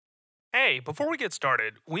Hey, before we get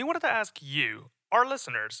started, we wanted to ask you, our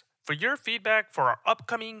listeners, for your feedback for our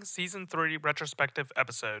upcoming Season 3 retrospective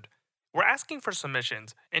episode. We're asking for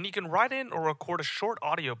submissions, and you can write in or record a short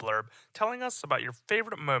audio blurb telling us about your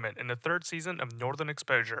favorite moment in the third season of Northern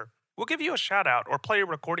Exposure. We'll give you a shout out or play a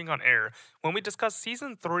recording on air when we discuss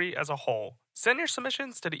Season 3 as a whole. Send your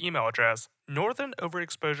submissions to the email address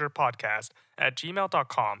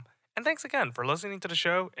northernoverexposurepodcast@gmail.com. And thanks again for listening to the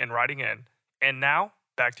show and writing in. And now,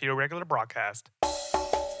 back to your regular broadcast.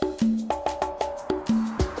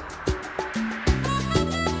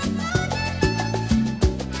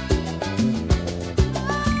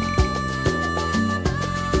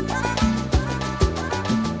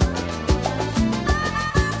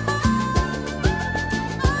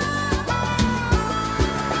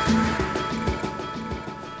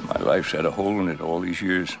 My life's had a hole in it all these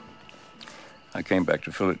years. I came back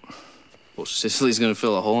to fill it. Well, Sicily's gonna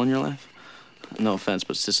fill a hole in your life? No offense,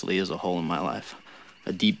 but Sicily is a hole in my life.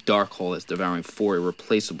 A deep, dark hole that's devouring 4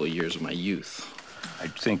 irreplaceable years of my youth.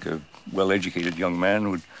 I'd think a well-educated young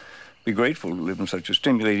man would be grateful to live in such a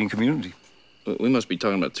stimulating community. We must be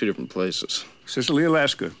talking about 2 different places. Sicily,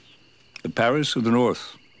 Alaska. The Paris of the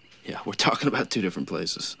North. Yeah, we're talking about 2 different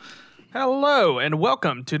places. Hello, and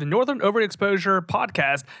welcome to the Northern Overexposure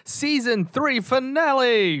Podcast Season 3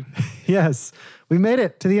 finale. Yes, we made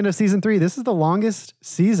it to the end of season 3. This is the longest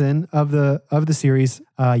season of the series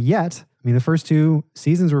yet. I mean, the first 2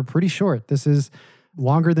 seasons were pretty short. This is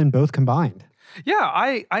longer than both combined.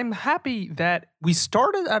 Yeah, I'm happy that we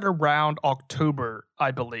started at around October,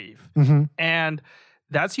 I believe. And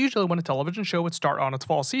that's usually when a television show would start on its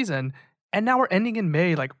fall season. And now we're ending in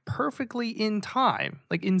May, like perfectly in time,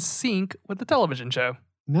 like in sync with the television show.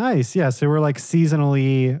 Nice. Yeah. So we're like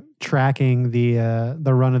seasonally tracking the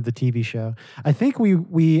run of the TV show. I think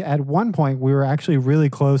we at one point we were actually really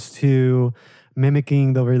close to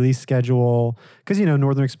mimicking the release schedule because, you know,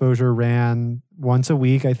 Northern Exposure ran once a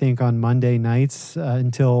week, I think, on Monday nights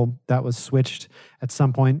until that was switched at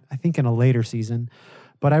some point, I think in a later season.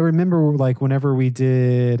 But I remember like whenever we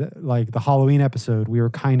did like the Halloween episode, we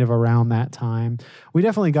were kind of around that time. We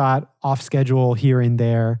definitely got off schedule here and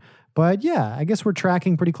there. But yeah, I guess we're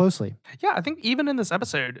tracking pretty closely. Yeah, I think even in this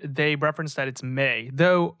episode, they referenced that it's May.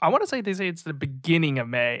 Though I want to say they say it's the beginning of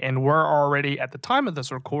May, and we're already at the time of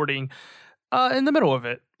this recording in the middle of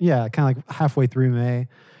it. Yeah, kind of like halfway through May.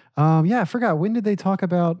 Yeah, I forgot. When did they talk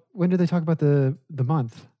about the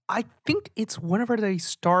month? I think it's whenever they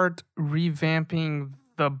start revamping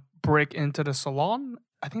the brick into the salon.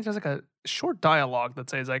 I think there's like a short dialogue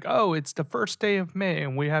that says like, "Oh, it's the first day of May,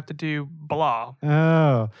 and we have to do blah."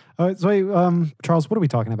 Oh, so wait, Charles, what are we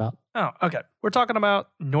talking about? Oh, okay. We're talking about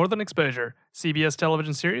Northern Exposure, CBS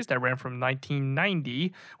television series that ran from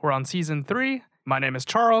 1990. We're on season 3. My name is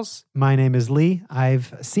Charles. My name is Lee.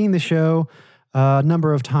 I've seen the show a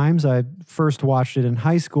number of times. I first watched it in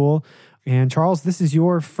high school. And Charles, this is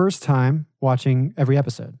your first time watching every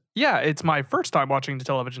episode. Yeah, it's my first time watching the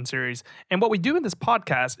television series. And what we do in this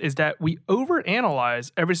podcast is that we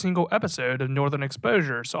overanalyze every single episode of Northern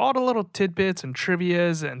Exposure. So all the little tidbits and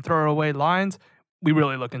trivias and throwaway lines, we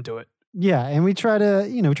really look into it. Yeah, and we try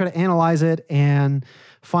to analyze it and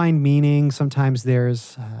find meaning. Sometimes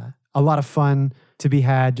there's a lot of fun to be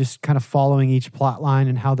had just kind of following each plot line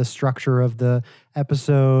and how the structure of the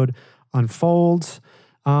episode unfolds.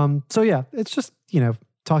 So yeah, it's just,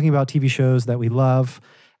 talking about TV shows that we love.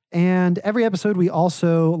 And every episode, we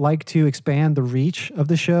also like to expand the reach of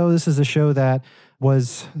the show. This is a show that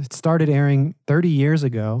it started airing 30 years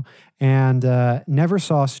ago and never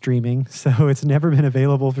saw streaming. So it's never been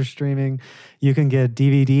available for streaming. You can get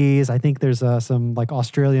DVDs. I think there's some like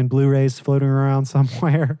Australian Blu-rays floating around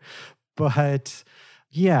somewhere. But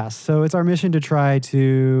yeah, so it's our mission to try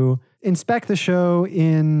to inspect the show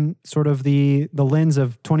in sort of the lens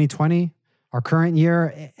of 2020, our current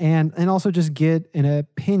year, and also just get an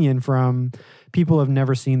opinion from people who have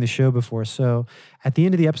never seen the show before. So at the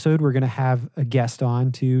end of the episode, we're going to have a guest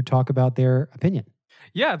on to talk about their opinion.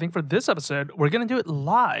 Yeah, I think for this episode, we're going to do it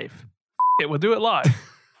live. We'll do it live.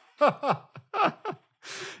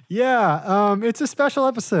 Yeah, it's a special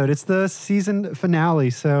episode. It's the season finale.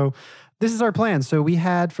 So this is our plan. So we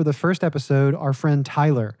had, for the first episode, our friend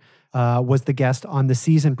Tyler was the guest on the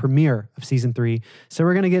season premiere of season 3. So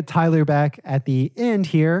we're going to get Tyler back at the end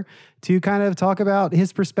here to kind of talk about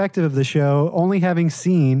his perspective of the show, only having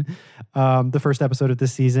seen the first episode of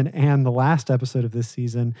this season and the last episode of this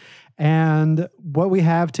season. And what we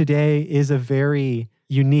have today is a very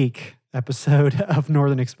unique episode of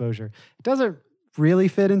Northern Exposure. It doesn't really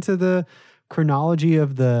fit into the chronology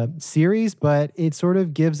of the series, but it sort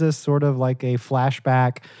of gives us sort of like a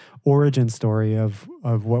flashback origin story of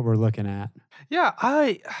what we're looking at. Yeah,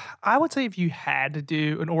 I would say if you had to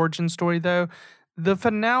do an origin story though, the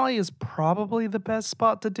finale is probably the best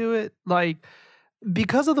spot to do it. Like,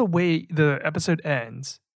 because of the way the episode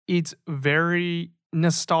ends, it's very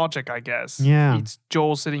nostalgic, I guess. Yeah. It's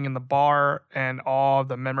Joel sitting in the bar and all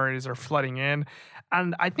the memories are flooding in.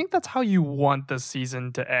 And I think that's how you want the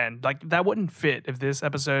season to end. Like, that wouldn't fit if this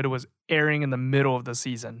episode was airing in the middle of the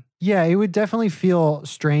season. Yeah, it would definitely feel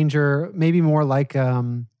stranger, maybe more like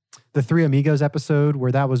the Three Amigos episode,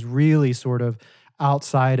 where that was really sort of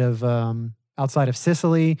outside of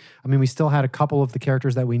Sicily. I mean, we still had a couple of the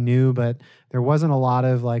characters that we knew, but there wasn't a lot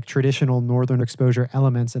of like traditional Northern exposure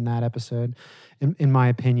elements in that episode, in my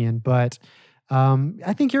opinion. But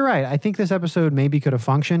I think you're right. I think this episode maybe could have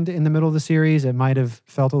functioned in the middle of the series. It might have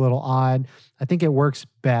felt a little odd. I think it works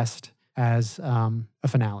best as a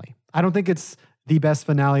finale. I don't think it's the best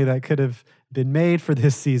finale that could have been made for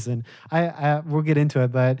this season. We'll get into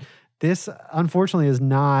it, but this unfortunately is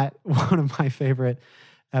not one of my favorite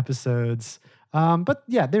episodes. But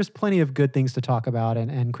yeah, there's plenty of good things to talk about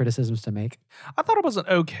and criticisms to make. I thought it was an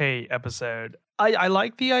okay episode. I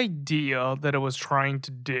like the idea that it was trying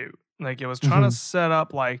to do. Like, it was trying to set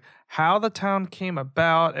up like how the town came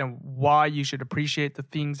about and why you should appreciate the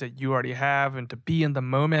things that you already have and to be in the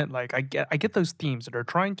moment. Like, I get those themes that they're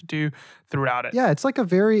trying to do throughout it. Yeah, it's like a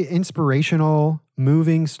very inspirational,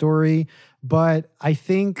 moving story. But I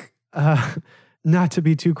think, not to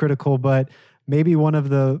be too critical, but maybe one of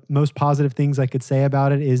the most positive things I could say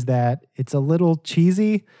about it is that it's a little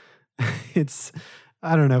cheesy.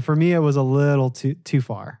 I don't know. For me, it was a little too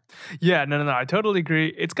far. Yeah, no. I totally agree.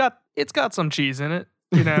 It's got some cheese in it.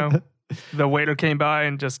 You know, the waiter came by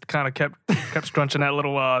and just kind of kept scrunching that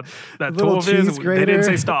little that tool of his. They didn't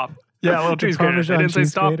say stop. Yeah, a little cheese grater. They didn't say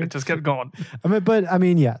stop. It just kept going. I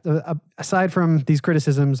mean, yeah. Aside from these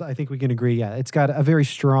criticisms, I think we can agree. Yeah, it's got a very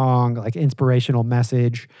strong, like, inspirational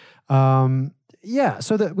message. Yeah.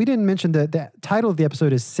 So we didn't mention that the title of the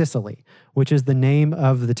episode is Sicily, which is the name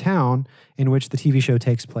of the town in which the TV show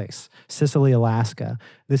takes place, Sicily, Alaska.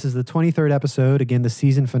 This is the 23rd episode, again, the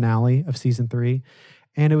season finale of season 3.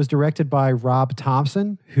 And it was directed by Rob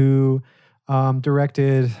Thompson, who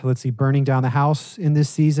directed, Burning Down the House in this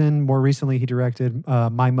season. More recently, he directed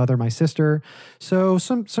My Mother, My Sister. So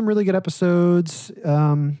some really good episodes.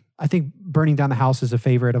 I think Burning Down the House is a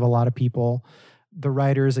favorite of a lot of people. The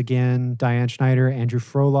writers, again, Diane Schneider, Andrew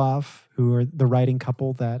Froloff, who are the writing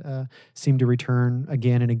couple that seem to return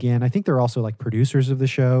again and again. I think they're also like producers of the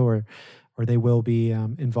show, or they will be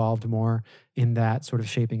involved more in that sort of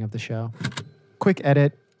shaping of the show. Quick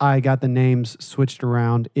edit. I got the names switched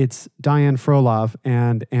around. It's Diane Froloff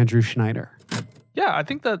and Andrew Schneider. Yeah, I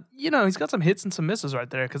think that, he's got some hits and some misses right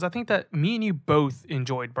there, because I think that me and you both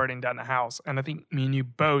enjoyed Burning Down the House, and I think me and you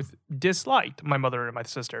both disliked My Mother and My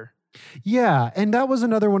Sister. Yeah, and that was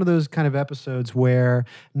another one of those kind of episodes where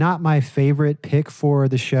not my favorite pick for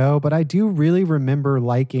the show, but I do really remember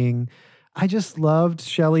I just loved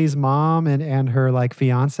Shelley's mom and her like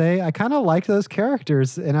fiance. I kind of liked those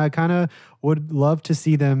characters, and I kind of would love to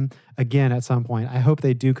see them again at some point. I hope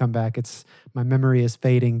they do come back. My memory is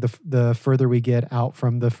fading the further we get out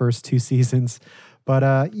from the first 2 seasons.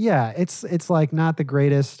 But yeah, it's like not the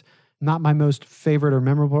greatest, not my most favorite or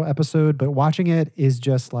memorable episode, but watching it is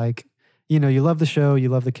just like, you love the show, you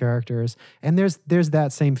love the characters. And there's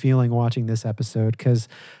that same feeling watching this episode, because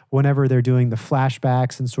whenever they're doing the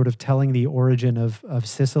flashbacks and sort of telling the origin of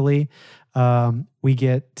Sicily, we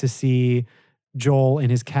get to see Joel in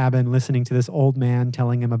his cabin listening to this old man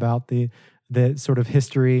telling him about the sort of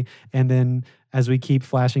history. And then as we keep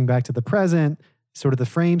flashing back to the present, sort of the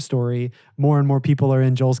frame story, more and more people are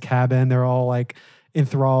in Joel's cabin. They're all like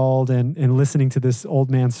enthralled and listening to this old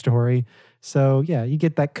man's story. So yeah, you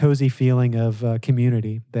get that cozy feeling of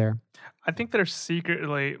community there. I think there's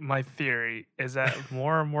secretly, my theory is that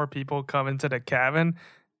more and more people come into the cabin.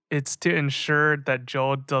 It's to ensure that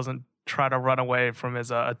Joel doesn't try to run away from his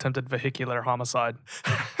attempted vehicular homicide.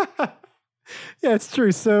 Yeah, it's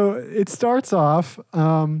true. So it starts off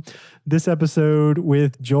this episode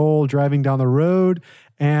with Joel driving down the road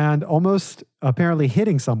and almost apparently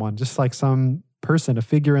hitting someone, just like some person, a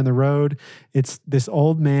figure in the road. It's this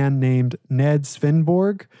old man named Ned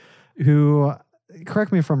Svenborg, who,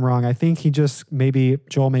 correct me if I'm wrong, I think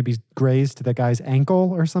Joel maybe grazed the guy's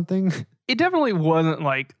ankle or something. It definitely wasn't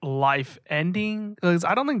like life ending, because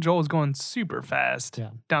I don't think Joel was going super fast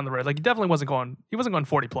down the road. Like, he wasn't going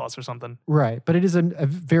 40 plus or something. Right. But it is a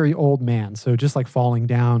very old man. So just like falling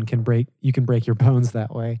down you can break your bones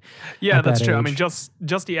that way. Yeah, that's true. Age. I mean, just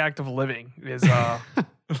the act of living is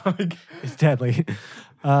it's deadly.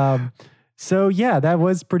 So yeah, that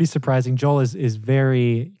was pretty surprising. Joel is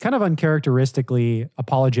very kind of uncharacteristically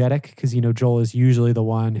apologetic because, Joel is usually the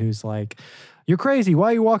one who's like, you're crazy. Why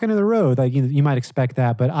are you walking in the road? Like you might expect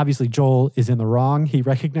that, but obviously Joel is in the wrong. He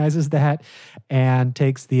recognizes that and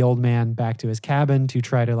takes the old man back to his cabin to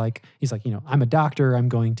try to he's like, I'm a doctor. I'm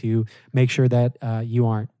going to make sure that you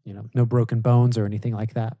aren't, no broken bones or anything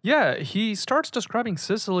like that. Yeah, he starts describing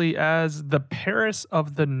Sicily as the Paris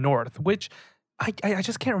of the North, which I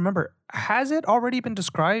just can't remember. Has it already been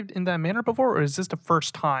described in that manner before, or is this the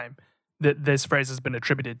first time that this phrase has been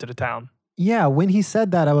attributed to the town? Yeah, when he said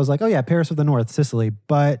that, I was like, oh yeah, Paris of the North, Sicily.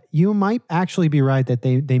 But you might actually be right that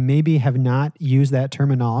they maybe have not used that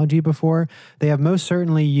terminology before. They have most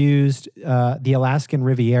certainly used the Alaskan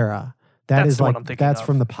Riviera. That's the one I'm thinking that's of.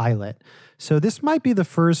 from the pilot. So this might be the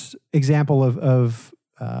first example of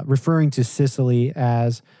referring to Sicily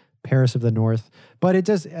as Paris of the North. But it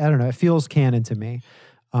does, I don't know, it feels canon to me.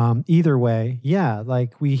 Either way, yeah,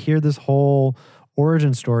 we hear this whole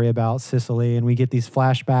origin story about Sicily and we get these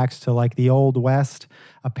flashbacks to the Old West.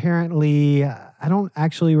 Apparently, I don't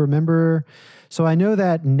actually remember. So I know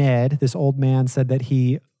that Ned, this old man, said that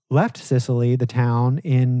he left Sicily, the town,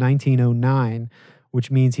 in 1909,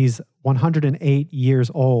 which means he's 108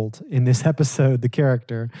 years old in this episode, the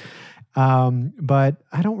character. But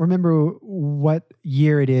I don't remember what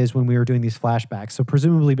year it is when we were doing these flashbacks. So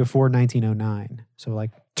presumably before 1909. So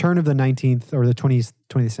turn of the 19th or the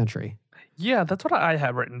 20th century. Yeah, that's what I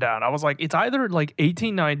have written down. I was like, it's either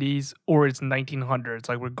 1890s or it's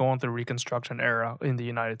 1900s. We're going through Reconstruction era in the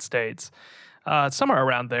United States. Somewhere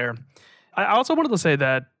around there. I also wanted to say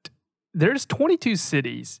that there's 22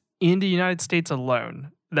 cities in the United States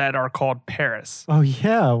alone that are called Paris. Oh,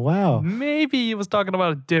 yeah. Wow. Maybe he was talking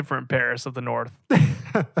about a different Paris of the North.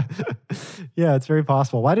 Yeah, it's very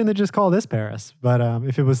possible. Why didn't they just call this Paris? But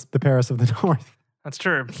if it was the Paris of the North. That's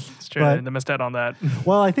true. It's true. But- They missed out on that.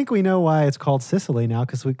 Well, I think we know why it's called Sicily now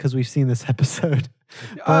because we've seen this episode.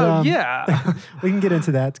 But, Yeah. we can get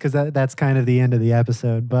into that because that's kind of the end of the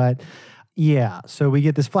episode. But yeah, so we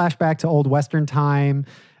get this flashback to old Western time,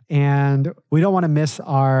 and we don't want to miss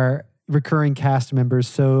our recurring cast members.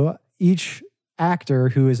 So each actor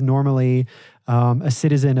who is normally a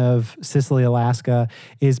citizen of Sicily, Alaska,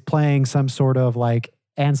 is playing some sort of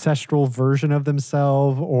ancestral version of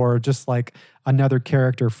themselves or just another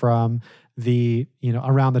character from the,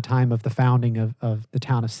 around the time of the founding of the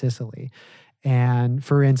town of Sicily. And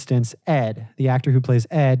for instance, Ed, the actor who plays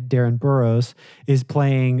Ed, Darren Burroughs, is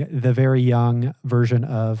playing the very young version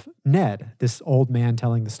of Ned, this old man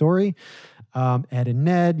telling the story. Ed and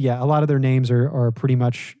Ned, yeah, a lot of their names are pretty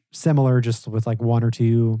much similar, just with one or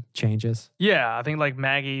two changes. Yeah, I think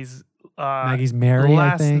Maggie's Maggie's Mary, I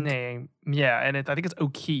last think. name. Yeah, and I think it's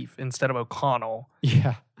O'Keefe instead of O'Connell.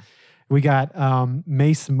 Yeah. We got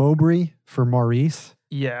Mace Mowbray for Maurice.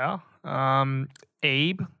 Yeah.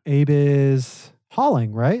 Abe. Abe is Halling,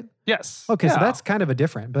 right? Yes. Okay, so Yeah. that's kind of a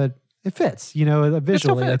different, but it fits,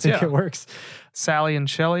 visually. fits, I think yeah. it works. Sally and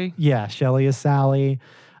Shelley. Yeah, Shelley is Sally.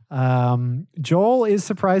 Joel is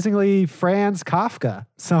surprisingly Franz Kafka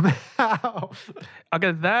somehow.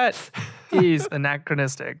 Okay, that is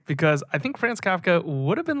anachronistic because I think Franz Kafka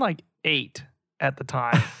would have been 8 at the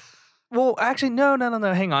time. Well, actually, no.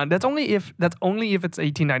 Hang on. That's only if it's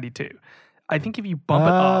 1892. I think if you bump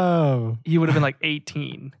it up, he would have been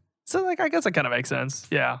 18. So I guess that kind of makes sense.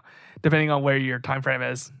 Yeah, depending on where your time frame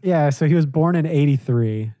is. Yeah, so he was born in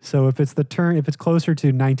 83. So if it's closer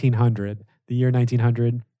to 1900, the year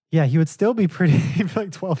 1900, yeah, he would still be he'd be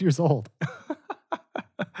 12 years old.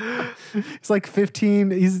 He's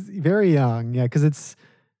 15. He's very young. Yeah, because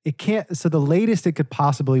so the latest it could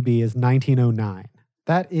possibly be is 1909.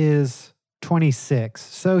 That is 26.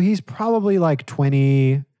 So he's probably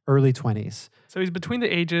 20, early 20s. So he's between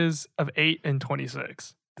the ages of 8 and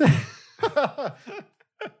 26.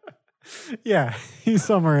 Yeah, he's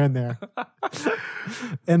somewhere in there.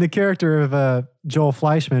 And the character of Joel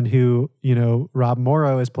Fleischman, who, Rob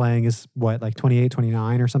Morrow is playing, is what, 28,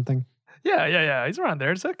 29 or something? Yeah. He's around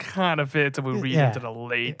there. So it kind of fits if we read Yeah. into the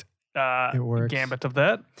late It works. gambit of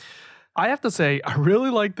that. I have to say, I really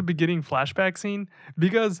like the beginning flashback scene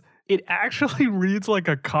because it actually reads like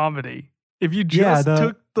a comedy. If you just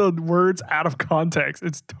took the words out of context,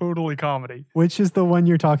 it's totally comedy. Which is the one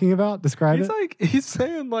you're talking about? Describe He's it. he's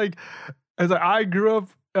saying I grew up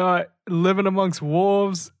living amongst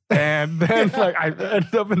wolves, and then I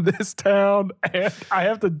ended up in this town, and I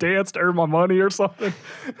have to dance to earn my money or something.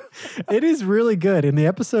 It is really good. And the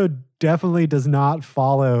episode definitely does not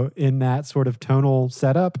follow in that sort of tonal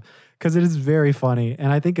setup because it is very funny.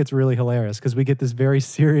 And I think it's really hilarious because we get this very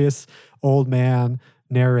serious old man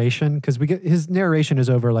narration, because his narration is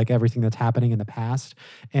over like everything that's happening in the past.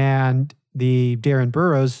 And the Darren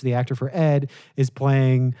Burroughs, the actor for Ed, is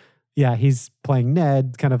playing, he's playing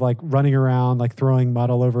Ned, kind of like running around, like throwing mud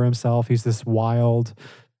all over himself. He's this wild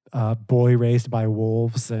boy raised by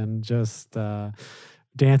wolves and just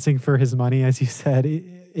dancing for his money, as you said.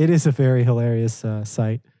 It is a very hilarious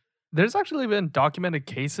sight. There's actually been documented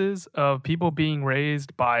cases of people being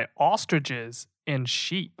raised by ostriches and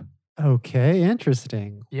sheep. Okay,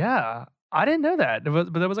 interesting. Yeah, I didn't know that.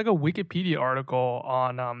 But there was like a Wikipedia article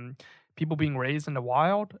on people being raised in the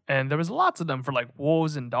wild, and there was lots of them for like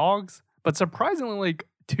wolves and dogs, but surprisingly, like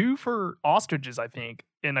 2 for ostriches, I think,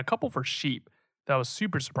 and a couple for sheep. That I was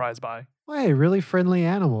super surprised by. Well, hey, really friendly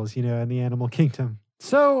animals, in the animal kingdom.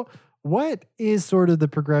 So, what is sort of the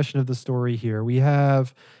progression of the story here? We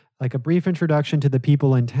have like a brief introduction to the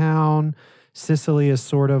people in town. Sicily is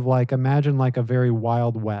sort of like, imagine like a very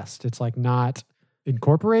Wild West. It's like not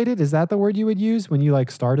incorporated. Is that the word you would use when you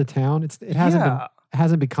like start a town? It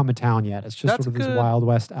hasn't become a town yet. It's just sort of this Wild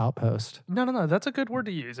West outpost. No. That's a good word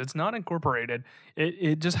to use. It's not incorporated.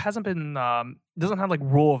 It just hasn't been, doesn't have like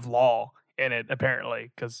rule of law in it,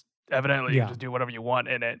 apparently, because evidently you can just do whatever you want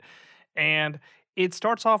in it. And it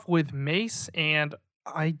starts off with Mace, and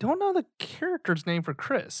I don't know the character's name for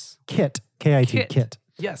Chris. Kit. K-I-T. Kit.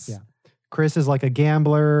 Yes. Yeah. Chris is like a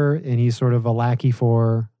gambler, and he's sort of a lackey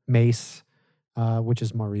for Mace, which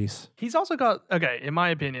is Maurice. He's also got, in my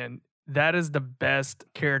opinion, that is the best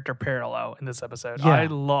character parallel in this episode. Yeah. I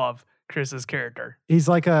love Chris's character. He's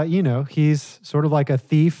like he's sort of like a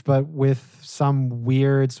thief, but with some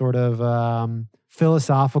weird sort of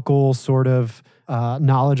philosophical sort of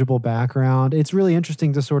knowledgeable background. It's really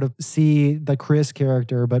interesting to sort of see the Chris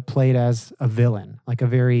character, but played as a villain, like a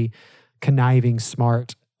very conniving,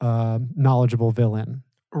 smart, knowledgeable villain.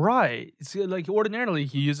 Right. It's like ordinarily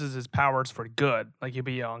he uses his powers for good. Like he'll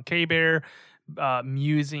be on K-Bear,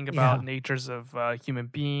 musing about natures of human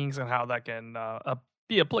beings and how that can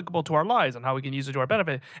be applicable to our lives and how we can use it to our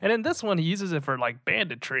benefit. And in this one, he uses it for like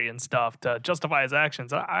banditry and stuff to justify his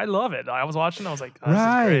actions. I love it. I was watching, I was like, oh, this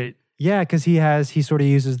is great. Yeah, because he sort of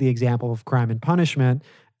uses the example of Crime and Punishment,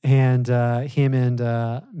 and him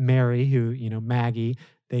and Mary, who, Maggie,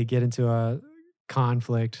 they get into a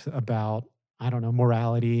conflict about, I don't know,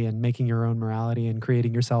 morality and making your own morality and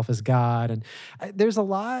creating yourself as God. And there's a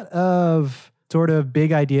lot of sort of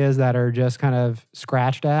big ideas that are just kind of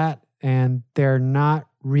scratched at, and they're not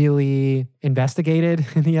really investigated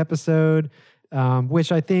in the episode,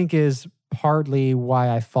 which I think is partly why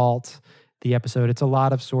I fault the episode. It's a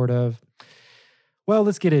lot of sort of, well,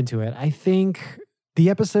 let's get into it. I think the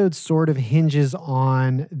episode sort of hinges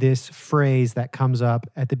on this phrase that comes up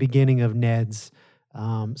at the beginning of Ned's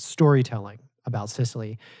storytelling about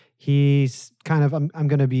Sicily. He's kind of, I'm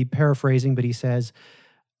going to be paraphrasing, but he says,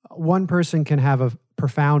 one person can have a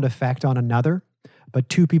profound effect on another, but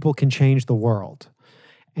 2 people can change the world.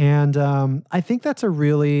 And I think that's a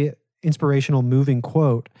really inspirational, moving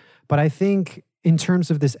quote. But I think in terms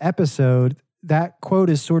of this episode, that quote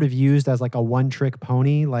is sort of used as like a one-trick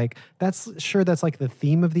pony. Like that's like the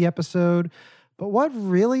theme of the episode. But what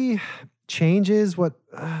really changes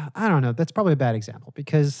I don't know. That's probably a bad example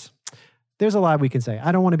because there's a lot we can say.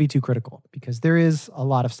 I don't want to be too critical because there is a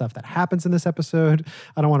lot of stuff that happens in this episode.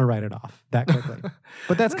 I don't want to write it off that quickly.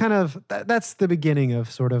 But that's kind of, that's the beginning of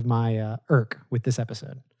sort of my irk with this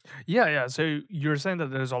episode. Yeah. So you're saying that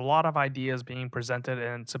there's a lot of ideas being presented,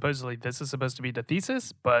 and supposedly this is supposed to be the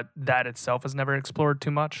thesis, but that itself is never explored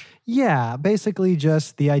too much? Yeah, basically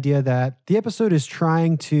just the idea that the episode is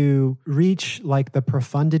trying to reach like the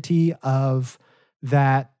profundity of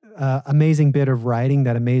that amazing bit of writing,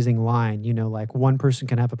 that amazing line, like one person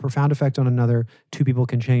can have a profound effect on another, 2 people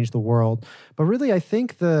can change the world. But really, I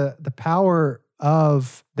think the power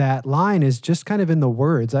of that line is just kind of in the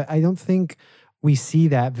words. I don't think we see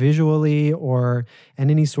that visually or in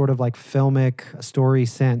any sort of like filmic story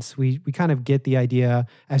sense. We kind of get the idea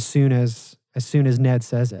as soon as Ned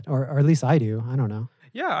says it, or at least I do. I don't know.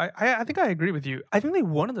 Yeah, I think I agree with you. I think they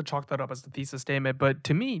wanted to chalk that up as the thesis statement, but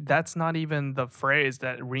to me, that's not even the phrase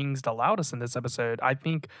that rings the loudest in this episode. I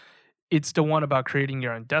think it's the one about creating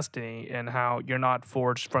your own destiny and how you're not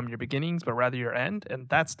forged from your beginnings, but rather your end. And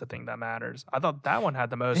that's the thing that matters. I thought that one had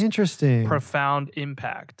the most profound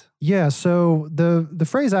impact. Yeah. So the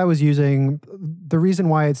phrase I was using, the reason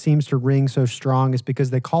why it seems to ring so strong is because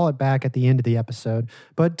they call it back at the end of the episode.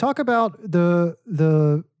 But talk about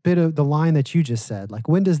the bit of the line that you just said. Like,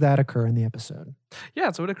 when does that occur in the episode? Yeah,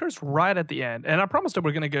 so it occurs right at the end. And I promised that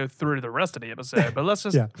we're going to go through the rest of the episode, but let's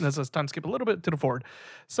just time skip a little bit to the forward.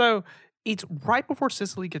 So It's right before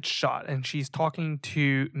Cicely gets shot, and she's talking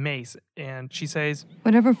to Mace, and she says,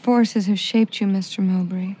 Whatever forces have shaped you, Mr.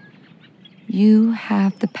 Mowbray, you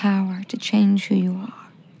have the power to change who you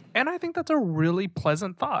are. and I think that's a really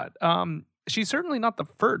pleasant thought. She's certainly not the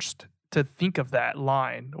first to think of that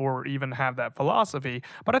line or even have that philosophy,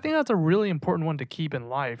 but I think that's a really important one to keep in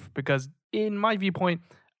life because, in my viewpoint,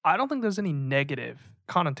 I don't think there's any negative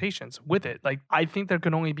connotations with it. Like, I think there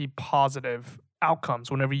can only be positive outcomes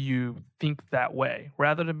whenever you think that way,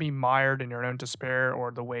 rather than be mired in your own despair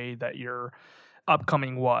or the way that your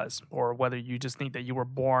upcoming was, or whether you just think that you were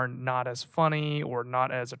born not as funny or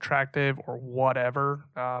not as attractive or whatever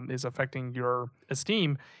is affecting your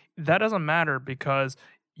esteem. That doesn't matter because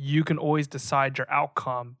you can always decide your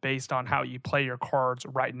outcome based on how you play your cards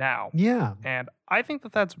right now. Yeah. And I think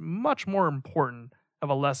that that's much more important of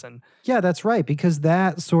a lesson. Yeah, that's right. Because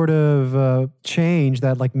that sort of change,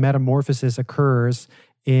 that like metamorphosis occurs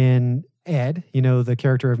in Ed, the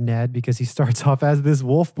character of Ned, because he starts off as this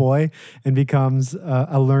wolf boy and becomes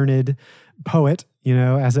a learned poet,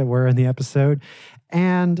 as it were in the episode.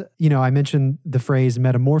 And, I mentioned the phrase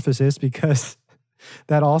metamorphosis because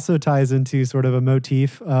that also ties into sort of a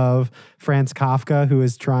motif of Franz Kafka, who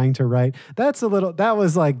is trying to write. That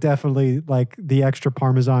was like definitely like the extra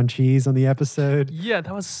Parmesan cheese on the episode. Yeah,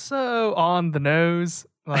 that was so on the nose.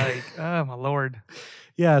 Like, oh my Lord.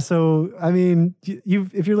 Yeah, so I mean,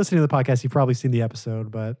 if you're listening to the podcast, you've probably seen the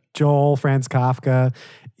episode, but Joel, Franz Kafka,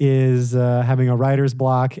 is having a writer's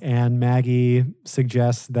block, and Maggie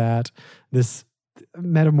suggests that this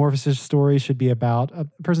metamorphosis story should be about a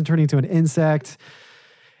person turning into an insect.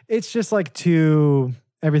 It's just like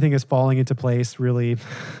everything is falling into place really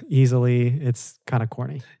easily. It's kind of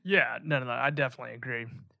corny. Yeah, no, I definitely agree.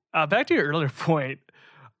 Back to your earlier point,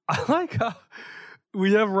 I like how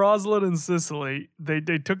we have Rosalind and Cicely. They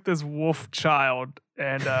took this wolf child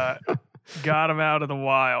and got him out of the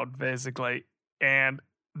wild, basically, and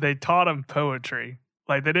they taught him poetry.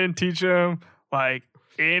 Like, they didn't teach him like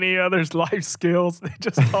any other life skills. They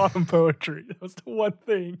just taught him poetry. That was the one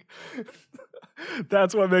thing.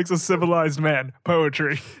 That's what makes a civilized man,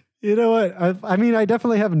 poetry. You know what? I mean, I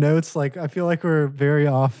definitely have notes. Like, I feel like we're very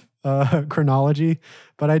off chronology,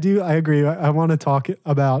 but I agree. I want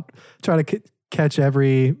to try to catch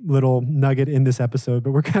every little nugget in this episode,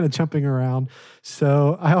 but we're kind of jumping around.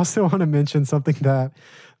 So I also want to mention something that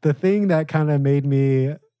the thing that kind of made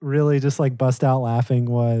me really just like bust out laughing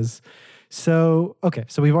was, so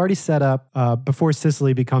we've already set up, before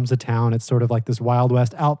Cicely becomes a town, it's sort of like this Wild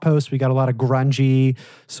West outpost. We got a lot of grungy,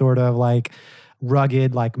 sort of like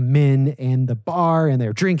rugged, like men in the bar, and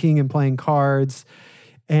they're drinking and playing cards.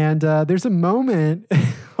 And there's a moment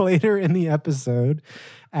later in the episode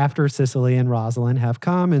after Cicely and Rosalind have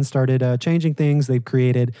come and started changing things. They've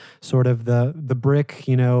created sort of the brick,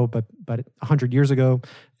 but 100 years ago,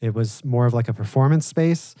 it was more of like a performance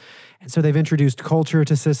space. And so they've introduced culture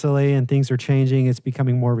to Cicely, and things are changing. It's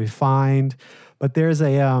becoming more refined. But there's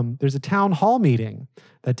a town hall meeting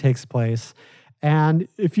that takes place. And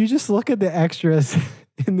if you just look at the extras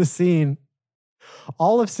in the scene,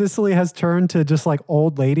 all of Cicely has turned to just like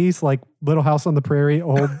old ladies, like Little House on the Prairie,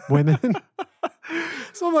 old women.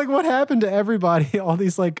 So I'm like, what happened to everybody? All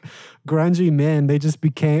these like grungy men, they just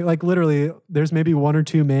became like, literally, there's maybe one or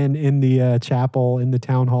two men in the chapel in the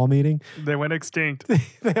town hall meeting. They went extinct.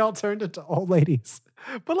 They all turned into old ladies.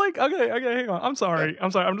 But like, okay, hang on. I'm sorry.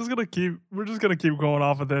 We're just gonna keep going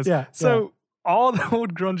off of this. Yeah. So all the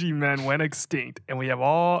old grungy men went extinct, and we have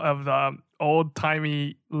all of the old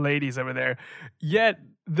timey ladies over there. Yet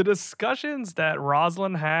the discussions that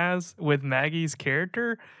Rosalind has with Maggie's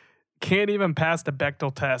character can't even pass the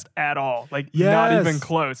Bechdel test at all. Like, not even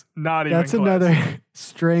close. That's another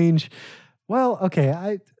strange. Well,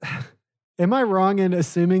 okay. Am I wrong in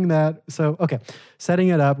assuming that? So, okay, setting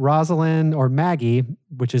it up, Rosalind, or Maggie,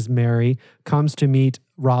 which is Mary, comes to meet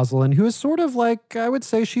Rosalind, who is sort of like, I would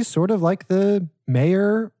say she's sort of like the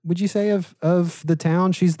mayor, would you say, of the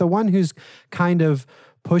town. She's the one who's kind of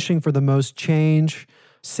pushing for the most change.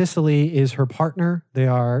 Cicely is her partner. They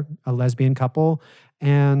are a lesbian couple.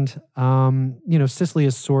 And, Cicely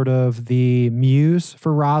is sort of the muse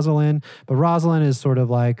for Rosalind, but Rosalind is sort of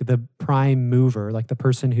like the prime mover, like the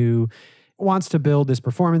person who wants to build this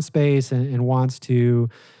performance space and wants to,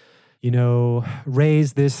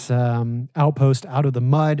 raise this outpost out of the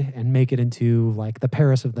mud and make it into like the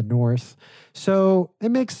Paris of the North. So it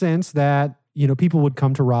makes sense that, people would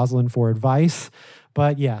come to Rosalind for advice.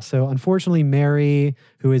 But yeah, so unfortunately, Mary,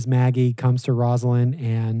 who is Maggie, comes to Rosalind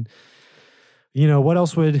and what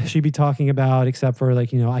else would she be talking about except for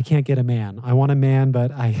like, I can't get a man. I want a man, but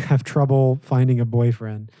I have trouble finding a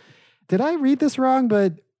boyfriend. Did I read this wrong?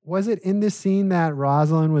 But Was it in this scene that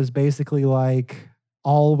Rosalind was basically like,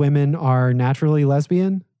 all women are naturally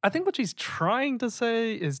lesbian? I think what she's trying to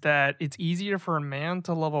say is that it's easier for a man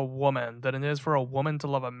to love a woman than it is for a woman to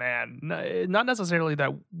love a man. Not necessarily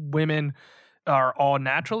that women are all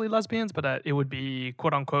naturally lesbians, but that it would be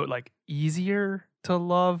quote unquote like easier to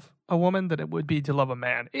love a woman than it would be to love a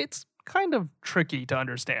man. It's kind of tricky to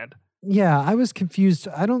understand. Yeah, I was confused.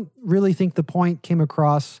 I don't really think the point came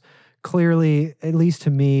across clearly, at least to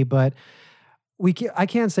me, but I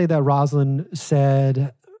can't say that Rosalind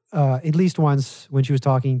said, at least once when she was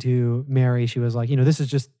talking to Mary, she was like, this is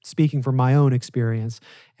just speaking from my own experience.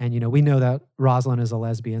 And, we know that Rosalind is a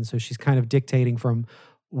lesbian, so she's kind of dictating from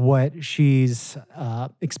what she's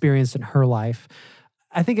experienced in her life.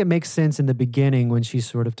 I think it makes sense in the beginning when she's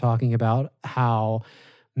sort of talking about how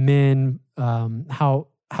men, how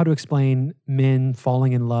to explain men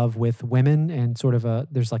falling in love with women, and sort of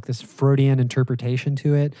there's like this Freudian interpretation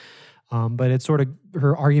to it. But it's sort of,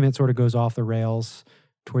 her argument sort of goes off the rails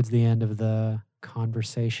towards the end of the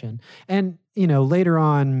conversation. And, later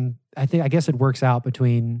on, I guess it works out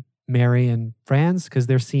between Mary and Franz because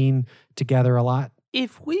they're seen together a lot.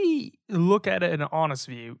 If we look at it in an honest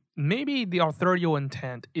view, maybe the authorial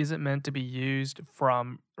intent isn't meant to be used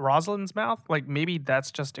from Rosalind's mouth. Like maybe that's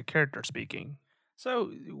just a character speaking.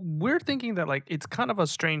 So we're thinking that like it's kind of a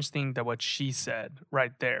strange thing that what she said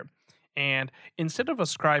right there. And instead of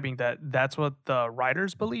ascribing that that's what the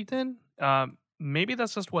writers believed in, maybe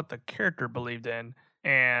that's just what the character believed in,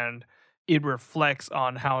 and it reflects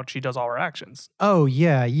on how she does all her actions. Oh,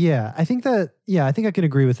 yeah. I think I can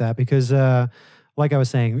agree with that because, like I was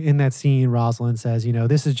saying, in that scene, Rosalind says,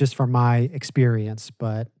 this is just from my experience,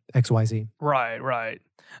 but XYZ. Right.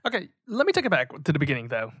 Okay, let me take it back to the beginning,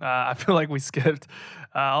 though. I feel like we skipped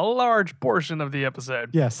a large portion of the episode.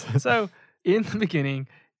 Yes. So, in the beginning,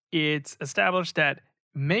 it's established that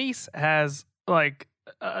Mace has like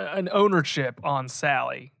an ownership on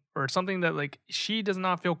Sally, or something that like she does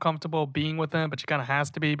not feel comfortable being with him, but she kind of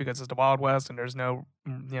has to be because it's the Wild West and there's no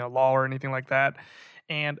law or anything like that.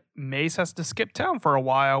 And Mace has to skip town for a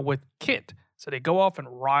while with Kit. So they go off and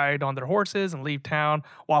ride on their horses and leave town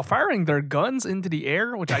while firing their guns into the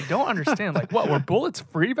air, which I don't understand. Like, what, were bullets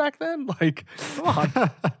free back then? Like, come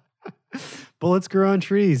on. Bullets grew on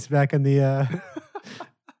trees back in the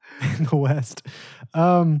in the West.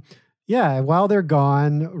 While they're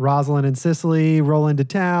gone, Rosalind and Cicely roll into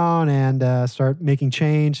town and start making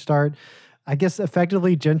change, I guess,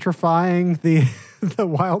 effectively gentrifying the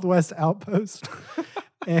Wild West outpost.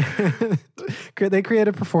 And they create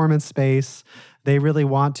a performance space. They really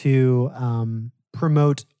want to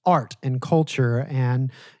promote art and culture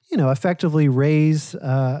and, effectively raise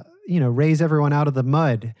everyone out of the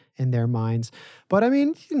mud in their minds. But I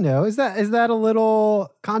mean, is that a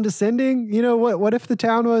little condescending? What if the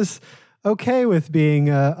town was okay with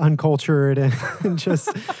being uncultured and just,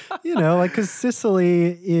 because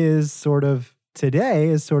Cicely is sort of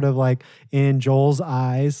like in Joel's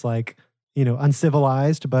eyes, like,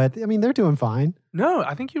 uncivilized, but I mean, they're doing fine. No,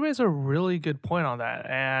 I think you raise a really good point on that.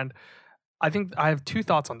 And I think I have two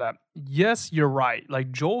thoughts on that. Yes, you're right.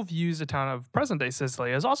 Like Joel views the town of present day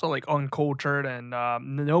Sicily as also like uncultured and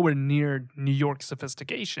nowhere near New York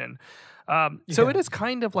sophistication. So it is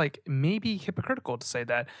kind of like maybe hypocritical to say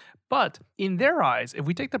that. But in their eyes, if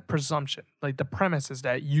we take the presumption, like the premise is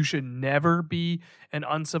that you should never be an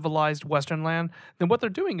uncivilized Western land, then what they're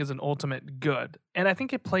doing is an ultimate good. And I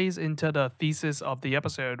think it plays into the thesis of the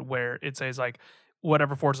episode where it says like,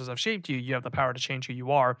 whatever forces have shaped you, you have the power to change who you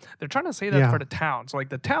are. They're trying to say that for the town. So like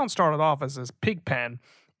the town started off as this pig pen,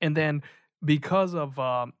 and then because of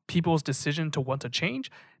people's decision to want to change,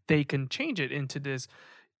 they can change it into this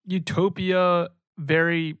utopia,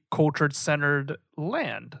 very cultured centered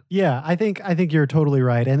land. Yeah, I think you're totally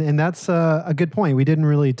right. And that's a good point. We didn't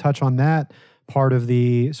really touch on that part of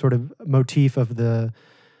the sort of motif of the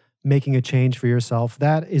making a change for yourself.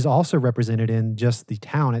 That is also represented in just the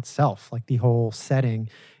town itself. Like the whole setting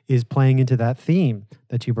is playing into that theme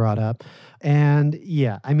that you brought up. And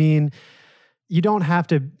yeah, I mean, you don't have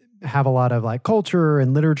to have a lot of like culture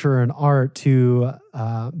and literature and art to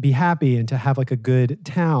be happy and to have like a good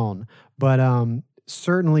town. But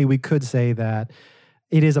certainly we could say that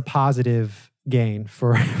it is a positive gain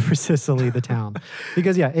for Sicily, the town.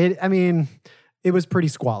 Because it was pretty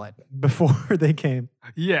squalid before they came.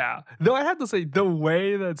 Yeah. Though I have to say, the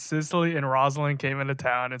way that Cicely and Rosalind came into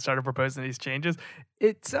town and started proposing these changes,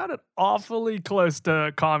 it sounded awfully close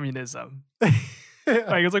to communism. Like,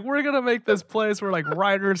 it's like, we're going to make this place where like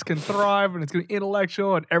writers can thrive and it's going to be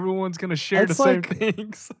intellectual and everyone's going to share the same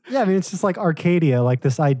things. Yeah, I mean, it's just like Arcadia, like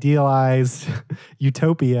this idealized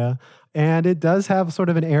utopia. And it does have sort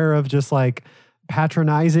of an air of just like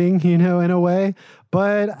patronizing, in a way.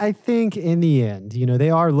 But I think in the end, they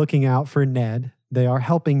are looking out for Ned. They are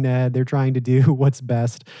helping Ned. They're trying to do what's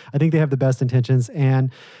best. I think they have the best intentions.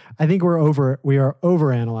 And I think we are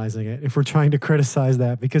overanalyzing it if we're trying to criticize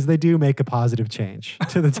that, because they do make a positive change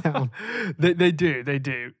to the town. They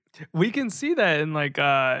do. We can see that in like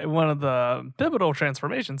one of the pivotal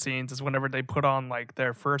transformation scenes is whenever they put on like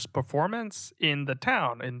their first performance in the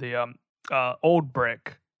town, in the old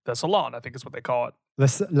brick, the salon, I think is what they call it.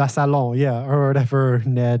 La Salon, yeah, or whatever,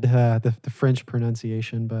 Ned, the French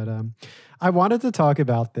pronunciation. But I wanted to talk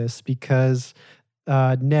about this because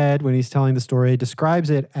Ned, when he's telling the story, describes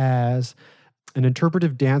it as an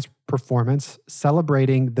interpretive dance performance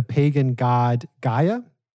celebrating the pagan god Gaia,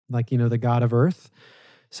 like, the god of earth.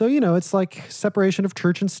 So, it's like separation of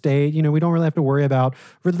church and state. We don't really have to worry about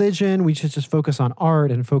religion. We should just focus on art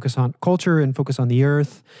and focus on culture and focus on the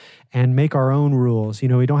earth and make our own rules. We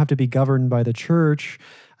don't have to be governed by the church.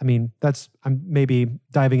 I mean, I'm maybe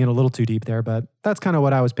diving in a little too deep there, but that's kind of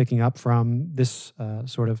what I was picking up from this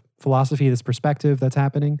sort of philosophy, this perspective that's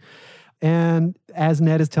happening. And as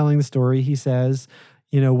Ned is telling the story, he says,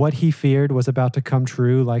 what he feared was about to come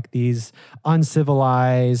true, like these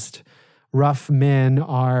uncivilized, rough men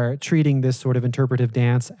are treating this sort of interpretive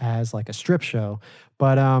dance as like a strip show.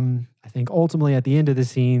 But I think ultimately at the end of the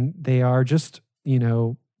scene, they are just,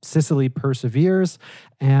 Sicily perseveres,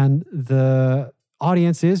 and the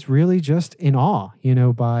audience is really just in awe,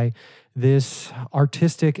 by this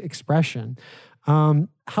artistic expression.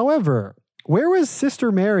 However, where was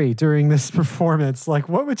Sister Mary during this performance? Like,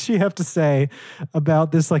 what would she have to say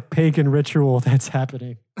about this like pagan ritual that's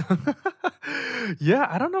happening? Yeah,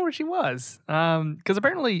 I don't know where she was. Because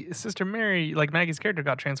apparently Sister Mary, like Maggie's character,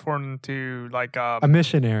 got transformed into like a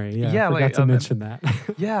missionary. Yeah, I forgot to mention that.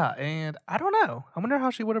 Yeah, and I don't know. I wonder how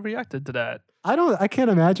she would have reacted to that. I can't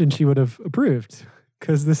imagine she would have approved,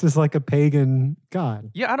 because this is like a pagan god.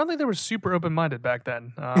 Yeah, I don't think they were super open-minded back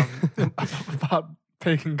then about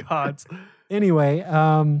pagan gods. Anyway,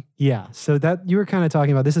 yeah, so that you were kind of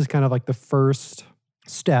talking about, this is kind of like the first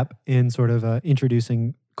step in sort of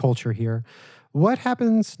introducing culture here. What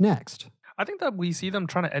happens next? I think that we see them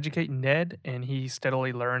trying to educate Ned, and he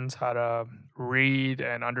steadily learns how to read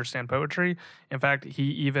and understand poetry. In fact, he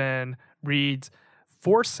even reads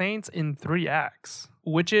Four Saints in 3 Acts,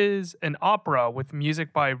 which is an opera with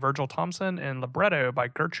music by Virgil Thomson and libretto by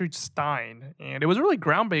Gertrude Stein. And it was really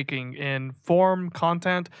groundbreaking in form,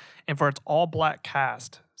 content, and for its all-black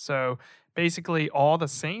cast. So basically, all the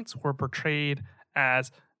saints were portrayed as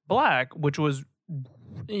black, which was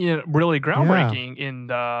really groundbreaking in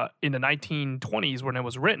the 1920s when it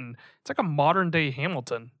was written. It's like a modern-day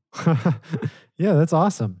Hamilton. Yeah, that's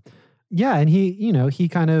awesome. Yeah, and he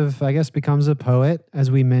kind of, I guess, becomes a poet,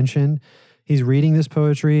 as we mentioned. He's reading this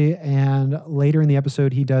poetry, and later in the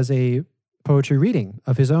episode, he does a poetry reading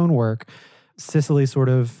of his own work. Cicely sort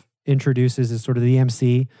of introduces as sort of the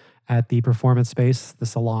MC at the performance space, the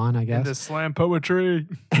salon, I guess. And the slam poetry.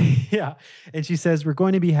 Yeah. And she says, we're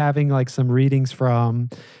going to be having like some readings from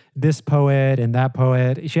this poet and that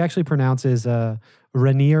poet. She actually pronounces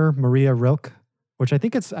Rainier Maria Rilke, which I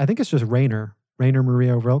think it's just Rainer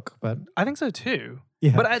Maria Rilke, but I think so too.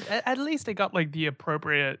 Yeah. But at least they got like the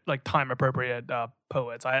appropriate, like time appropriate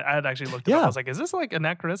poets. I had actually looked it up. I was like, is this like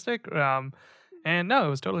anachronistic? And no, it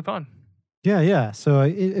was totally fun. Yeah. So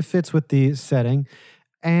it fits with the setting.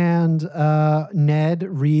 And Ned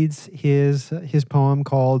reads his poem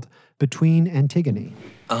called Between Antigone.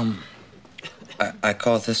 I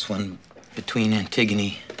call this one Between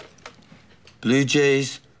Antigone. Blue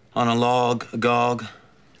jays on a log, agog.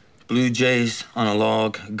 Blue jays on a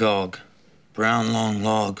log, agog. Brown long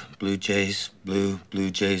log, blue jays, blue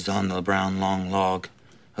jays on the brown long log.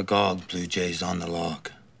 Agog, blue jays on the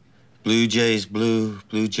log. Blue jays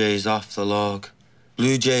jays off the log.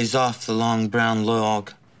 Blue jays off the long brown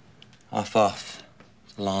log. Off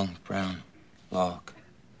the long brown log.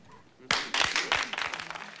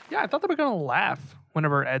 Yeah, I thought they were going to laugh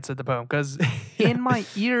whenever Ed said the poem, because in my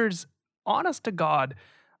ears, honest to God,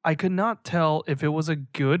 I could not tell if it was a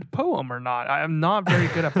good poem or not. I am not very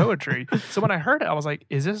good at poetry. So when I heard it, I was like,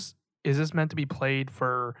 is this meant to be played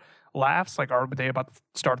for laughs? Like, are they about to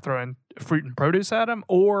start throwing fruit and produce at him?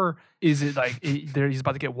 Or is it like he's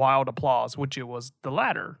about to get wild applause, which it was the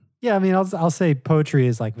latter? Yeah, I mean, I'll say poetry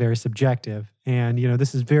is like very subjective. And,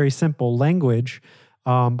 this is very simple language,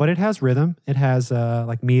 but it has rhythm. It has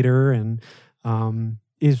like meter and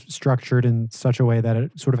is structured in such a way that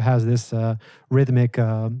it sort of has this rhythmic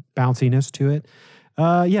bounciness to it.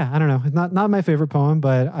 Yeah, I don't know. It's not my favorite poem,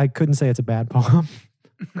 but I couldn't say it's a bad poem.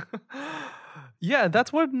 Yeah,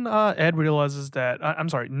 that's when Ed realizes that. I'm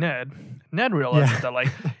sorry, Ned. Ned realizes that like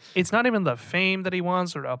it's not even the fame that he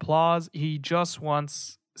wants or the applause. He just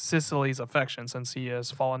wants Cicely's affection since he has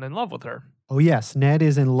fallen in love with her. Oh, yes. Ned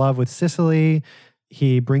is in love with Cicely.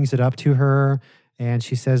 He brings it up to her, and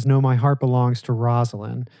she says, "No, my heart belongs to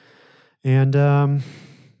Rosalind." And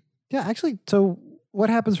yeah, actually, so what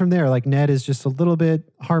happens from there? Like, Ned is just a little bit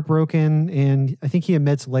heartbroken, and I think he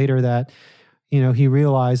admits later that, he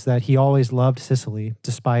realized that he always loved Cicely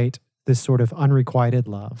despite this sort of unrequited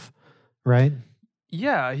love, right?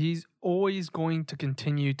 Yeah, he's always going to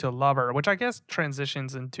continue to love her, which I guess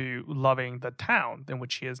transitions into loving the town in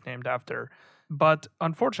which she is named after. But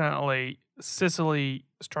unfortunately, Cicely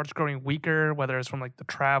starts growing weaker, whether it's from like the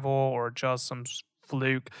travel or just some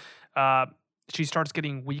fluke. She starts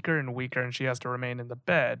getting weaker and weaker, and she has to remain in the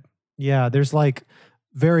bed. Yeah, there's like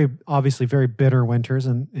obviously very bitter winters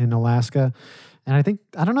in Alaska. And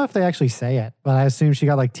I don't know if they actually say it, but I assume she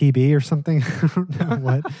got like TB or something. I don't know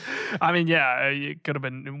what. I mean, yeah, it could have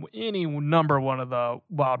been any number one of the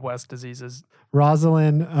Wild West diseases.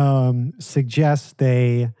 Rosalind suggests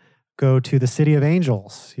they go to the City of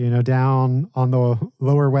Angels, down on the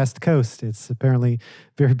lower West Coast. It's apparently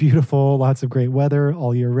very beautiful, lots of great weather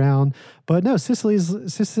all year round. But no,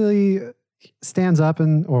 Cicely stands up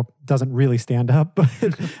or doesn't really stand up, but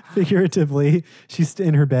figuratively, she's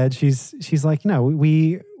in her bed. She's like, no,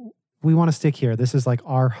 we want to stick here. This is like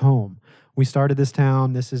our home. We started this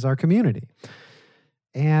town. This is our community.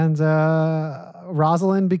 And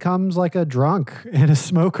Rosalind becomes like a drunk and a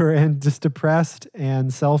smoker and just depressed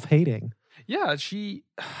and self-hating. Yeah, she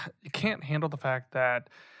can't handle the fact that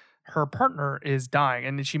her partner is dying,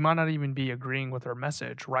 and she might not even be agreeing with her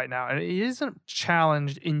message right now. And it isn't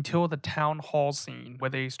challenged until the town hall scene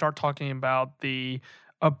where they start talking about the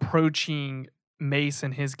approaching Mace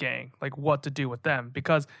and his gang, like what to do with them.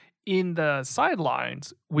 Because in the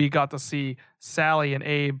sidelines, we got to see Sally and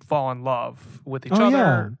Abe fall in love with each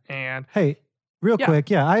other. Yeah. And hey, real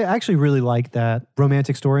quick, I actually really like that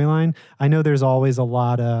romantic storyline. I know there's always a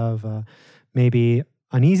lot of maybe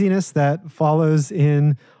uneasiness that follows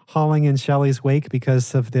in Holling and Shelley's wake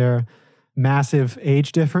because of their massive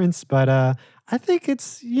age difference. But I think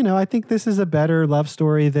I think this is a better love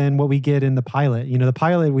story than what we get in the pilot. The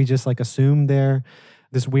pilot, we just like assume they're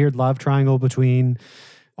this weird love triangle between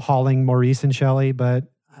Holling, Maurice, and Shelley.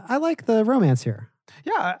 But I like the romance here.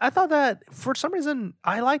 Yeah, I thought that for some reason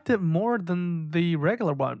I liked it more than the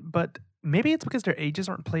regular one, but maybe it's because their ages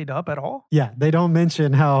aren't played up at all. Yeah, they don't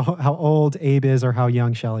mention how old Abe is or how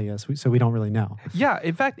young Shelley is, so we don't really know. Yeah,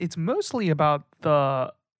 in fact, it's mostly about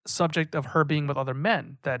the subject of her being with other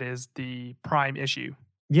men that is the prime issue.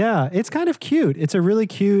 Yeah, it's kind of cute. It's a really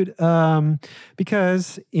cute,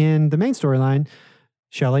 because in the main storyline,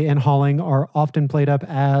 Shelley and Holling are often played up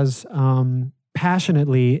as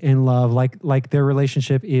passionately in love, like their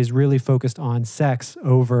relationship is really focused on sex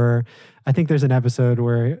over. I think there's an episode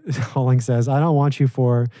where Holling says, "I don't want you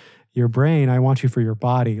for your brain, I want you for your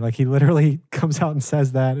body." Like, he literally comes out and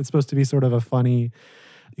says that. It's supposed to be sort of a funny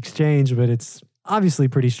exchange, but it's obviously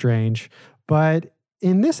pretty strange. But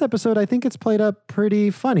in this episode, I think it's played up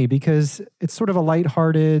pretty funny because it's sort of a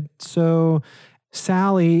lighthearted. So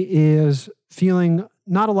Sally is feeling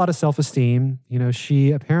not a lot of self-esteem.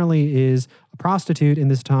 She apparently is a prostitute in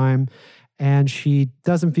this time, and she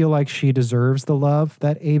doesn't feel like she deserves the love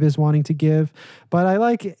that Abe is wanting to give. But I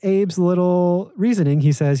like Abe's little reasoning.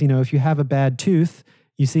 He says, if you have a bad tooth,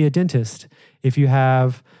 you see a dentist. If you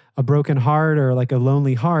have a broken heart or like a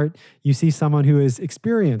lonely heart, you see someone who is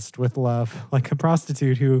experienced with love, like a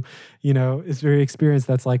prostitute who, is very experienced.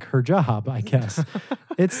 That's like her job, I guess.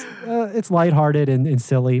 It's lighthearted and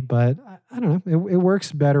silly, but I don't know. It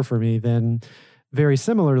works better for me than very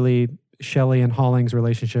similarly Shelley and Holling's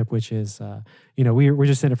relationship, which is, we're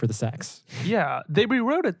just in it for the sex. Yeah, they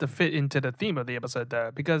rewrote it to fit into the theme of the episode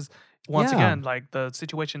there because once again, like the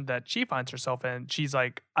situation that she finds herself in, she's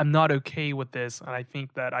like, I'm not okay with this, and I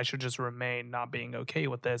think that I should just remain not being okay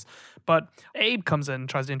with this. But Abe comes in and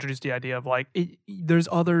tries to introduce the idea of like, there's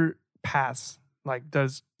other paths, like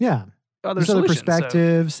there's other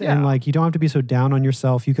perspectives, and like you don't have to be so down on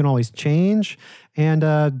yourself. You can always change, and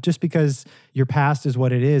just because your past is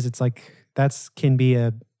what it is, it's like can be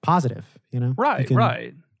a positive. Right,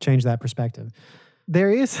 right. Change that perspective.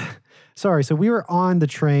 So we were on the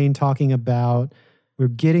train talking about we're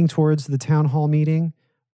getting towards the town hall meeting,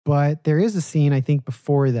 but there is a scene I think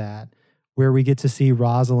before that where we get to see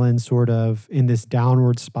Rosalind sort of in this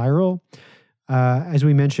downward spiral. As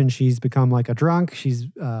we mentioned, she's become like a drunk. She's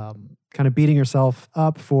kind of beating herself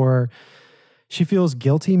up for she feels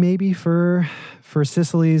guilty maybe for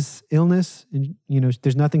Cicely's illness. And,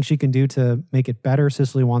 there's nothing she can do to make it better.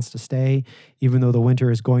 Cicely wants to stay, even though the winter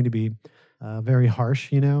is going to be very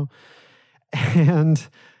harsh, And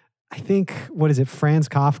I think, Franz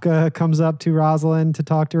Kafka comes up to Rosalind to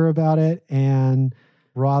talk to her about it. And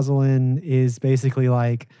Rosalind is basically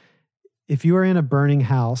like, if you were in a burning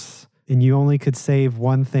house and you only could save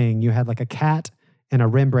one thing, you had like a cat and a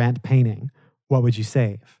Rembrandt painting, what would you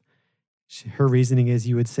save? Her reasoning is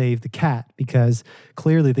you would save the cat because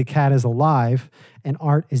clearly the cat is alive and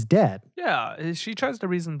Art is dead. Yeah, she tries to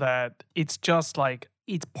reason that it's just like,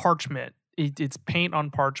 it's parchment. It's paint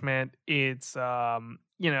on parchment. It's,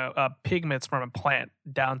 pigments from a plant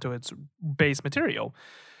down to its base material.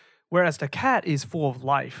 Whereas the cat is full of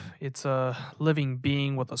life. It's a living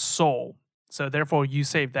being with a soul. So therefore you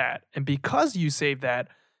save that. And because you save that,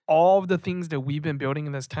 all of the things that we've been building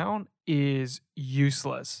in this town is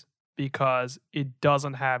useless because it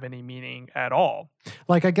doesn't have any meaning at all.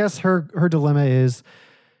 Like, I guess her dilemma is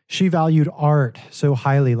she valued art so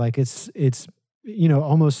highly. Like it's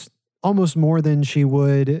almost more than she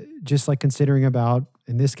would just like considering about,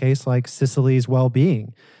 in this case, like Cicely's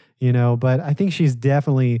well-being, but I think she's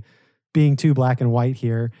definitely being too black and white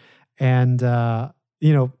here. And,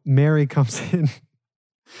 Mary comes in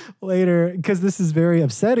later because this is very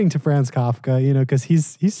upsetting to Franz Kafka, because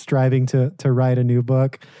he's striving to write a new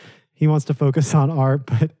book. He wants to focus on art,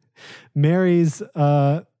 but Mary's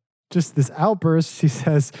just this outburst. She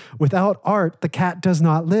says, without art, the cat does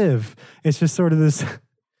not live. It's just sort of this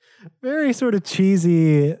very sort of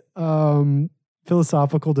cheesy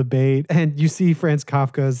philosophical debate. And you see Franz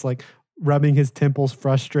Kafka's like rubbing his temples,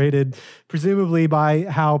 frustrated, presumably by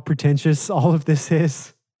how pretentious all of this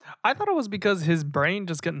is. I thought it was because his brain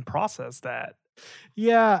just couldn't process that.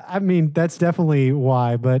 Yeah, I mean, that's definitely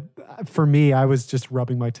why. But for me, I was just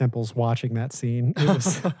rubbing my temples watching that scene. It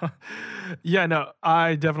was... Yeah, no,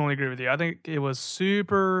 I definitely agree with you. I think it was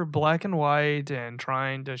super black and white and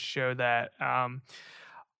trying to show that.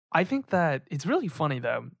 I think that it's really funny,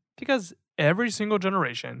 though, because every single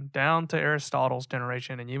generation, down to Aristotle's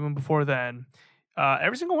generation and even before then,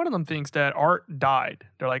 every single one of them thinks that art died.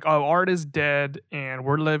 They're like, oh, art is dead and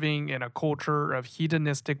we're living in a culture of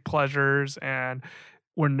hedonistic pleasures and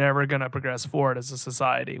we're never going to progress forward as a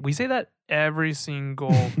society. We say that every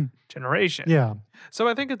single generation. Yeah. So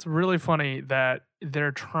I think it's really funny that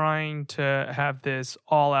they're trying to have this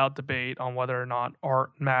all-out debate on whether or not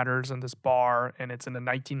art matters in this bar, and it's in the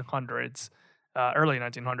 1900s, early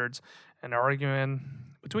 1900s, and they're arguing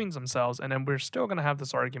between themselves, and then we're still going to have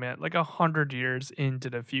this argument like 100 years into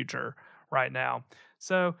the future right now.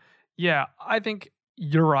 So, yeah, I think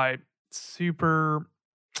you're right. Super,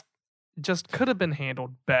 just could have been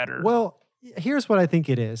handled better. Well, here's what I think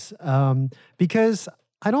it is. Because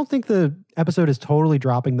I don't think the episode is totally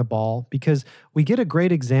dropping the ball, because we get a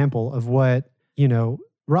great example of what,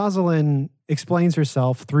 Rosalind explains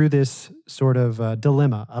herself through this sort of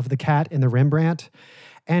dilemma of the cat and the Rembrandt.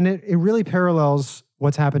 And it really parallels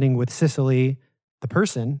what's happening with Cicely, the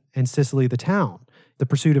person, and Cicely, the town. The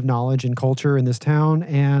pursuit of knowledge and culture in this town,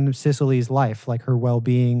 and Cicely's life, like her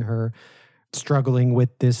well-being, her struggling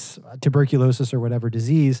with this tuberculosis or whatever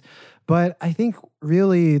disease. But I think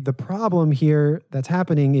really the problem here that's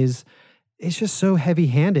happening is it's just so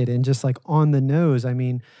heavy-handed and just like on the nose. I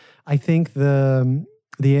mean, I think the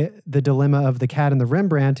dilemma of the cat and the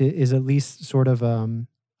Rembrandt is at least sort of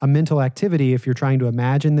a mental activity if you're trying to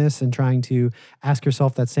imagine this and trying to ask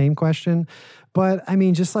yourself that same question. But I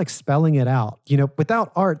mean, just like spelling it out,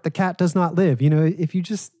 without art, the cat does not live. If you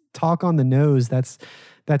just talk on the nose, that's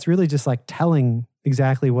really just like telling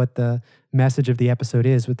exactly what the message of the episode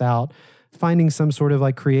is without finding some sort of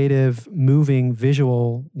like creative, moving,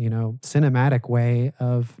 visual, cinematic way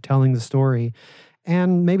of telling the story.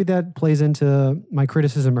 And maybe that plays into my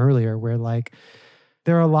criticism earlier, where like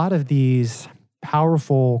there are a lot of these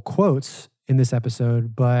powerful quotes in this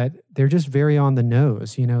episode, but they're just very on the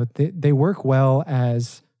nose. They work well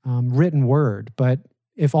as written word, but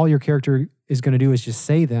if all your character is going to do is just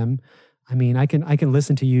say them, I mean, I can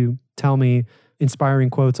listen to you tell me inspiring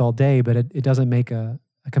quotes all day, but it doesn't make a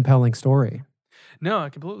compelling story. No, I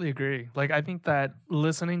completely agree. Like, I think that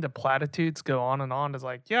listening to platitudes go on and on is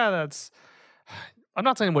like, yeah, I'm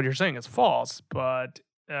not saying what you're saying is false, but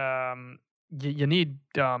you need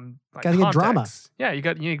like gotta get drama. Yeah, you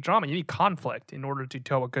need drama. You need conflict in order to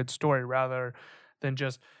tell a good story, rather than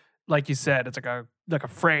just, like you said, it's like a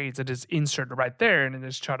phrase that is inserted right there and then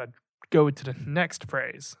just try to go to the next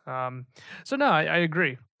phrase. So no, I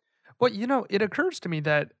agree. But it occurs to me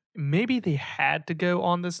that maybe they had to go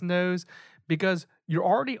on this nose because you're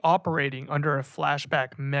already operating under a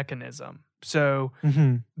flashback mechanism. So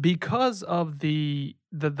because of the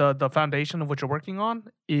foundation of what you're working on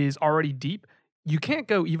is already deep, you can't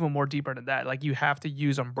go even more deeper than that. Like, you have to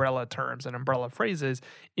use umbrella terms and umbrella phrases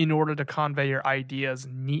in order to convey your ideas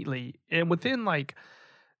neatly and within like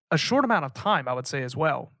a short amount of time, I would say, as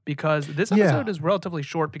well, because this episode is relatively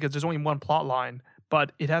short because there's only one plot line,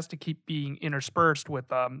 but it has to keep being interspersed with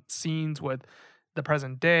scenes with the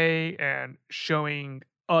present day and showing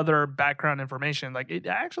other background information. Like, it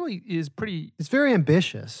actually is pretty. It's very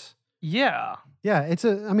ambitious. Yeah. Yeah,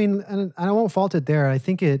 I mean, and I won't fault it there. I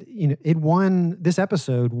think this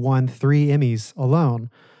episode won 3 Emmys alone.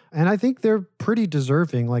 And I think they're pretty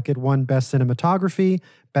deserving. Like, it won Best Cinematography,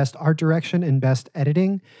 Best Art Direction, and Best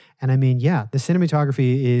Editing. And I mean, yeah, the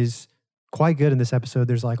cinematography is quite good in this episode.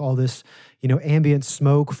 There's like all this, ambient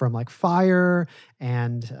smoke from like fire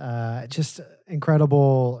and just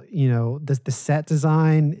incredible, the set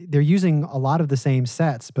design. They're using a lot of the same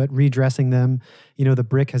sets, but redressing them. The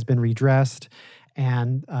brick has been redressed.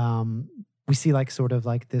 And we see like sort of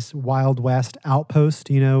like this Wild West outpost,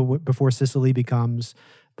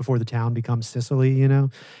 before the town becomes Sicily,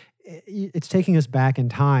 It's taking us back in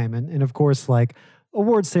time. And of course, like,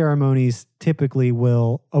 award ceremonies typically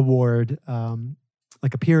will award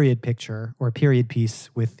like a period picture or a period piece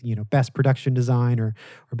with, best production design or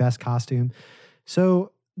best costume.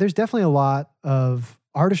 So there's definitely a lot of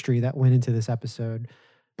artistry that went into this episode.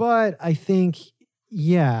 But I think,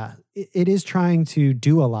 it is trying to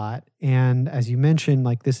do a lot. And as you mentioned,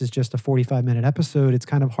 like, this is just a 45-minute episode. It's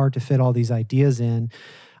kind of hard to fit all these ideas in.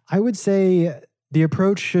 I would say the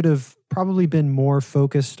approach should have probably been more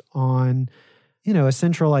focused on, a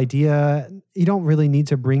central idea. You don't really need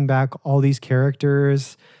to bring back all these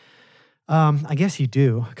characters. I guess you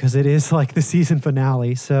do, because it is like the season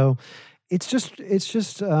finale. So it's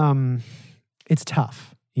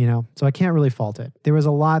tough, so I can't really fault it. There was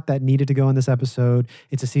a lot that needed to go in this episode.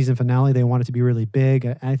 It's a season finale. They want it to be really big.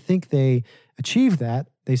 And I think they achieved that.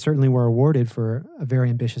 They certainly were awarded for a very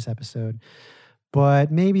ambitious episode.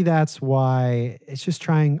 But maybe that's why it's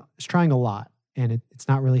trying a lot. And it's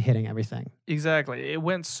not really hitting everything. Exactly. It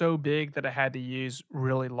went so big that it had to use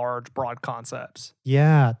really large, broad concepts.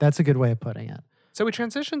 Yeah, that's a good way of putting it. So we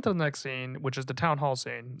transition to the next scene, which is the town hall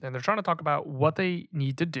scene. And they're trying to talk about what they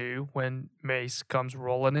need to do when Mace comes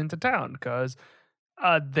rolling into town. Because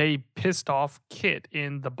they pissed off Kit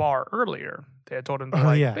in the bar earlier. They had told him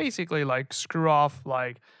to basically like screw off,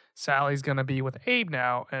 like, Sally's going to be with Abe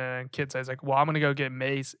now. And Kit says, like, well, I'm going to go get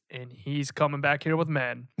Mace, and he's coming back here with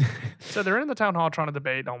men. So they're in the town hall trying to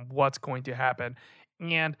debate on what's going to happen.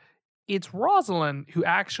 And it's Rosalind who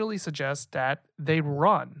actually suggests that they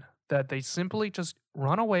simply just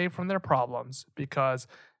run away from their problems because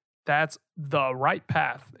that's the right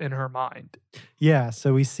path in her mind. Yeah,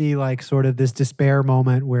 so we see like sort of this despair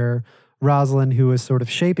moment where Rosalind, who is sort of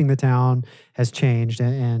shaping the town, has changed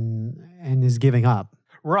and is giving up.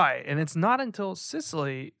 Right. And it's not until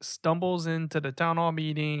Cicely stumbles into the town hall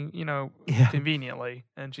meeting, conveniently.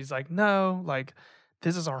 And she's like, no, like,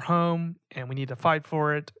 this is our home and we need to fight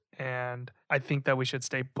for it. And I think that we should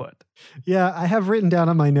stay put. Yeah, I have written down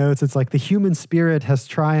on my notes, it's like the human spirit has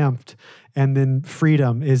triumphed and then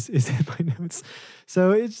freedom is in my notes.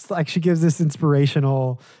 So it's like she gives this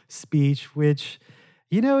inspirational speech, which,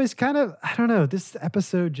 is kind of, I don't know, this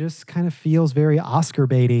episode just kind of feels very Oscar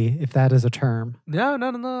baity, if that is a term. No.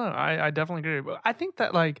 I definitely agree. But I think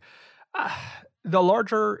that, like, the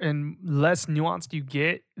larger and less nuanced you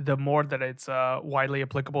get, the more that it's widely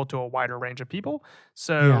applicable to a wider range of people.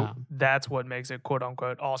 So that's what makes it quote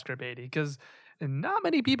unquote Oscar baity, because not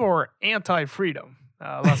many people are anti-freedom.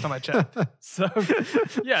 Last time I checked. So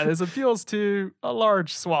this appeals to a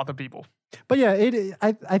large swath of people. But yeah,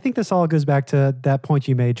 I think this all goes back to that point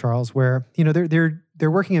you made, Charles, where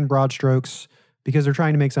they're working in broad strokes because they're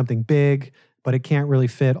trying to make something big, but it can't really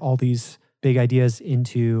fit all these big ideas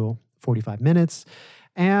into 45 minutes.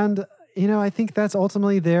 And I think that's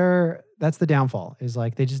ultimately that's the downfall, is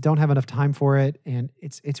like they just don't have enough time for it, and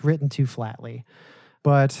it's written too flatly.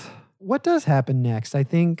 But what does happen next, I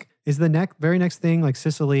think, is the very next thing. Like,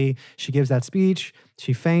 Cicely, she gives that speech,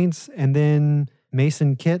 she faints, and then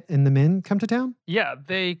Mason, Kit, and the men come to town? Yeah,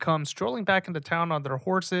 they come strolling back into town on their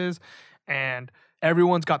horses, and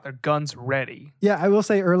everyone's got their guns ready. Yeah, I will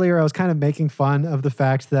say earlier I was kind of making fun of the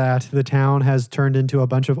fact that the town has turned into a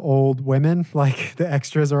bunch of old women. Like, the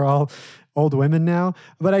extras are all old women now.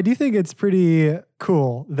 But I do think it's pretty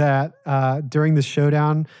cool that during this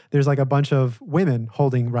showdown, there's like a bunch of women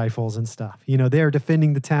holding rifles and stuff. They're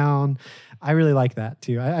defending the town. I really like that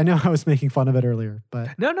too. I know I was making fun of it earlier,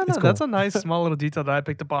 but No. it's cool. That's a nice small little detail that I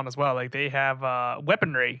picked up on as well. Like they have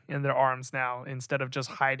weaponry in their arms now instead of just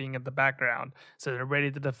hiding in the background. So they're ready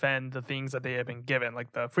to defend the things that they have been given,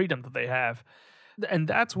 like the freedom that they have. And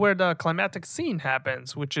that's where the climactic scene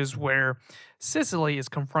happens, which is where Cicely is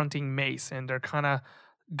confronting Mace and they're kind of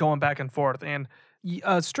going back and forth. And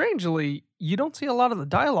strangely, you don't see a lot of the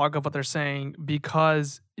dialogue of what they're saying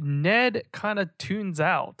because Ned kind of tunes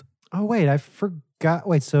out. Oh, wait, I forgot.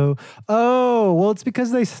 Wait, well, it's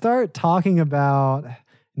because they start talking about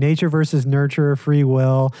nature versus nurture, free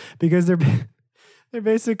will, because they're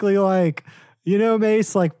basically like,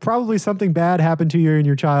 Mace, like probably something bad happened to you in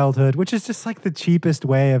your childhood, which is just like the cheapest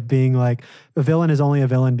way of being like a villain is only a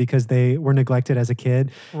villain because they were neglected as a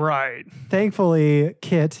kid. Right. Thankfully,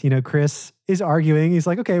 Kit, Chris is arguing. He's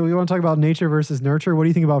like, okay, we want to talk about nature versus nurture. What do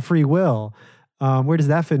you think about free will? Where does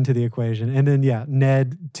that fit into the equation? And then,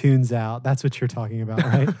 Ned tunes out. That's what you're talking about,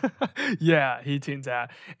 right? Yeah, he tunes out.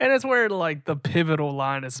 And it's where like the pivotal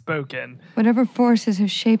line is spoken. Whatever forces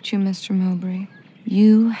have shaped you, Mr. Mowbray,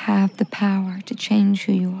 you have the power to change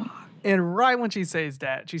who you are. And right when she says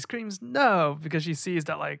that, she screams no because she sees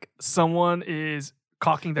that like someone is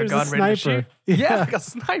cocking their There's gun a ready to shoot. sniper. Yeah, Yeah. like a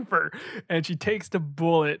sniper. And she takes the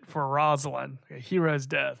bullet for Rosalind, a hero's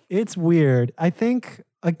death. It's weird. I think,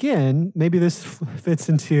 again, maybe this fits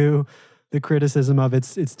into the criticism of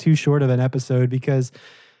it's too short of an episode because,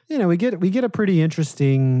 we get a pretty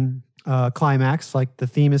interesting climax. Like the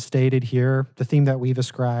theme is stated here, the theme that we've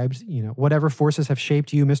ascribed, whatever forces have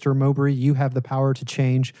shaped you, Mr. Mowbray, you have the power to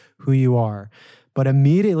change who you are. But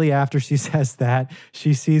immediately after she says that,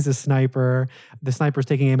 she sees a sniper. The sniper's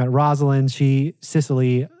taking aim at Rosalind.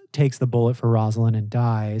 Cicely takes the bullet for Rosalind and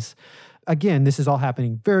dies. Again, this is all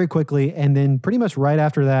happening very quickly. And then pretty much right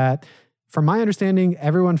after that, from my understanding,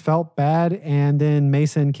 everyone felt bad. And then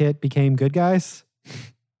Mason and Kit became good guys.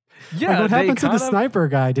 Yeah, What happened to the sniper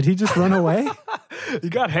guy? Did he just run away? He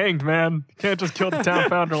got hanged, man. You can't just kill the town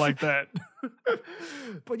founder like that.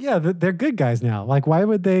 But yeah, they're good guys now. Like, why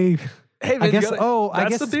would they? Hey, man, I guess. that's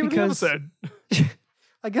guess the it's theme of the because- episode.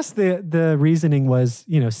 I guess the reasoning was,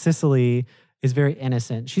 Cicely is very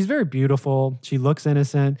innocent. She's very beautiful. She looks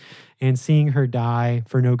innocent, and seeing her die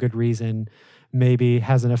for no good reason maybe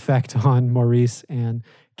has an effect on Maurice and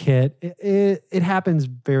Kit. It happens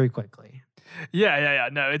very quickly. Yeah.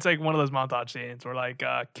 No, it's like one of those montage scenes where like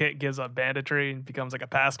Kit gives up banditry and becomes like a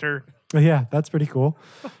pastor. Yeah, that's pretty cool.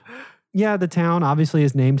 Yeah, the town obviously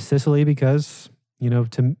is named Cicely because,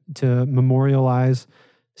 to memorialize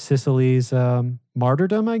Cicely's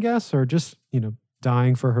martyrdom, I guess, or just,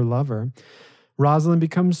 dying for her lover. Rosalind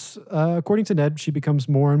becomes, according to Ned, she becomes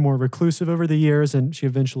more and more reclusive over the years, and she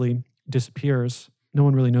eventually disappears. No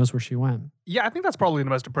one really knows where she went. Yeah, I think that's probably the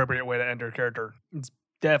most appropriate way to end her character. It's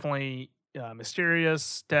definitely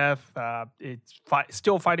mysterious death. It's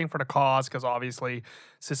still fighting for the cause because obviously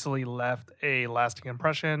Cicely left a lasting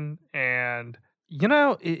impression, and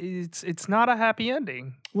it's not a happy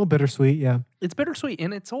ending. A little bittersweet, yeah. It's bittersweet,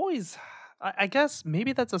 and it's always, I guess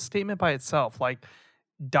maybe that's a statement by itself. Like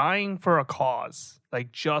dying for a cause,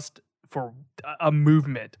 like just for a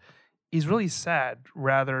movement, is really sad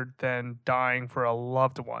rather than dying for a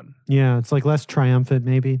loved one. Yeah, it's like less triumphant,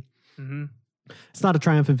 maybe. Mm-hmm. It's not a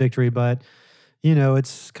triumphant victory, but,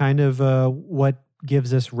 it's kind of what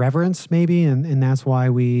gives us reverence, maybe, and that's why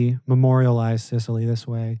we memorialize Cicely this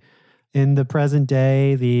way. In the present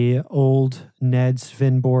day, the old Ned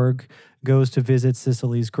Svinborg goes to visit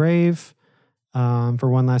Cicely's grave for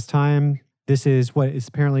one last time. This is what is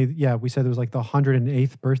apparently, we said it was like the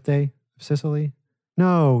 108th birthday of Cicely.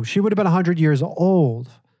 No, she would have been 100 years old,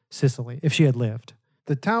 Cicely, if she had lived.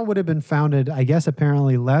 The town would have been founded, I guess,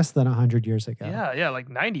 apparently less than 100 years ago. Yeah, like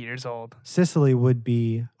 90 years old. Cicely would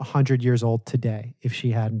be 100 years old today if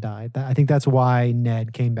she hadn't died. I think that's why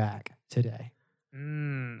Ned came back today.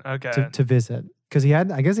 Okay. To visit. Because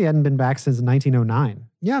I guess he hadn't been back since 1909.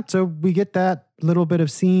 Yeah, so we get that little bit of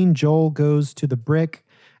scene. Joel goes to the brick,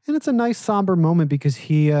 and it's a nice somber moment because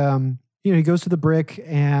he goes to the brick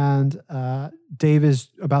and Dave is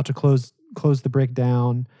about to close the brick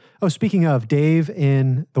down. Oh, speaking of, Dave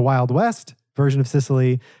in the Wild West version of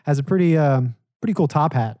Cicely has a pretty cool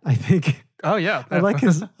top hat, I think. Oh yeah. I like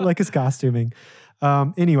his costuming.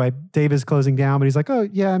 Anyway, Dave is closing down, but he's like, "Oh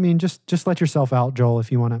yeah, I mean, just let yourself out, Joel.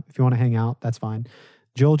 If you want to hang out, that's fine."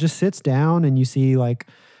 Joel just sits down, and you see like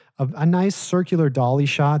a nice circular dolly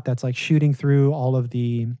shot that's like shooting through all of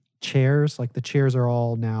the chairs. Like the chairs are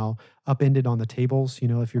all now upended on the tables.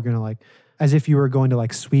 If you're gonna as if you were going to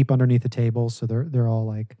like sweep underneath the tables, so they're all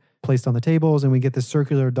like placed on the tables, and we get this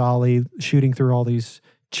circular dolly shooting through all these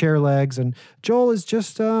chair legs, and Joel is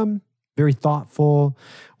just very thoughtful.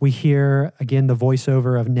 We hear, again, the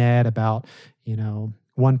voiceover of Ned about,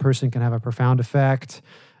 one person can have a profound effect,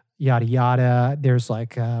 yada, yada. There's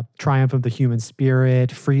like a triumph of the human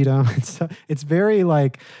spirit, freedom. It's very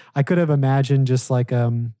like, I could have imagined just like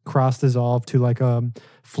cross dissolve to like a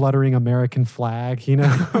fluttering American flag,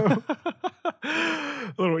 A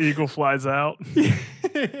little eagle flies out.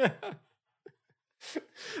 Yeah.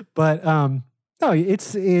 But no,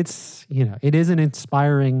 it's it is an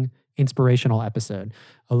inspirational episode.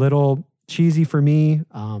 A little cheesy for me.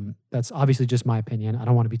 That's obviously just my opinion. I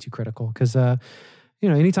don't want to be too critical because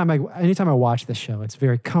anytime I watch this show, it's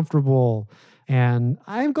very comfortable, and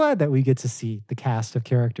I'm glad that we get to see the cast of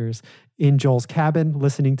characters in Joel's cabin,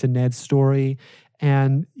 listening to Ned's story,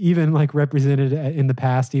 and even like represented in the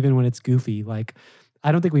past, even when it's goofy. Like,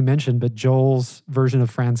 I don't think we mentioned, but Joel's version of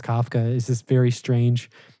Franz Kafka is this very strange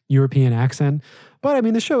European accent. But I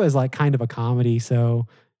mean, the show is like kind of a comedy, so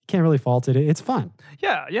you can't really fault it. It's fun.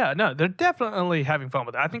 Yeah. No, they're definitely having fun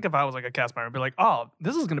with it. I think if I was like a cast member, I'd be like, oh,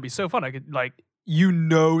 this is going to be so fun. I could like,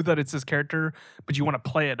 that it's this character, but you want to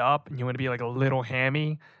play it up and you want to be like a little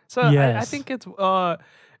hammy. So yes. I think it's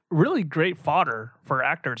really great fodder for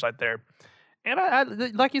actors out there. And I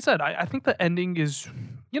like you said, I think the ending is,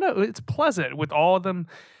 it's pleasant with all of them,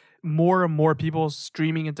 more and more people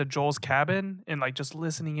streaming into Joel's cabin and like just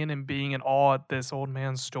listening in and being in awe at this old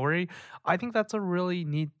man's story. I think that's a really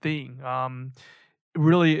neat thing.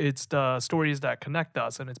 Really, it's the stories that connect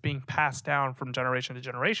us, and it's being passed down from generation to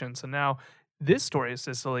generation. So now this story of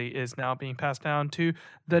Sicily is now being passed down to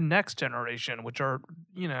the next generation, which are,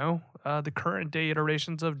 the current day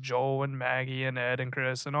iterations of Joel and Maggie and Ed and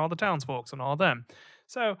Chris and all the townsfolks and all them.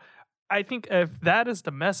 So I think if that is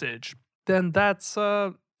the message, then that's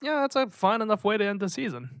a fine enough way to end the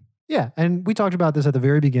season. Yeah, and we talked about this at the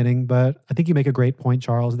very beginning, but I think you make a great point,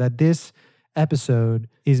 Charles, that this episode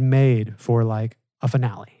is made for like a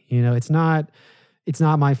finale. It's not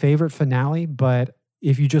my favorite finale, but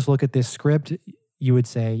if you just look at this script, you would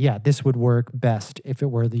say, yeah, this would work best if it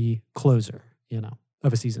were the closer,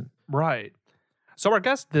 of a season. Right. So our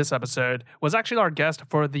guest this episode was actually our guest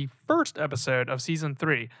for the first episode of season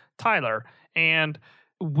 3, Tyler. And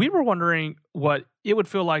we were wondering what it would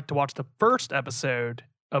feel like to watch the first episode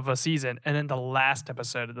of a season and then the last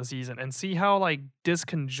episode of the season and see how like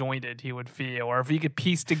disconjointed he would feel, or if he could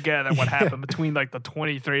piece together what happened between like the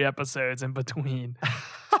 23 episodes in between.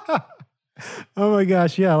 Oh my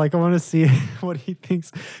gosh, yeah, like I want to see what he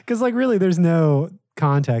thinks, because like really there's no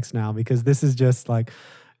context now, because this is just like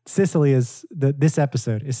Sicily is this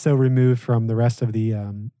episode is so removed from the rest of the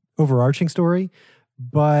overarching story.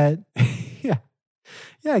 But yeah,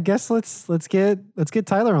 I guess let's get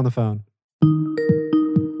Tyler on the phone.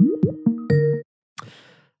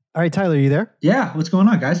 All right, Tyler, are you there? Yeah, what's going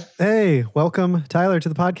on, guys? Hey, welcome, Tyler, to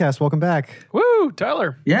the podcast. Welcome back. Woo,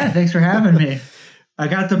 Tyler. Yeah, thanks for having me. I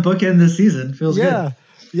got the bookend this season. Feels good.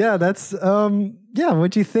 Yeah, that's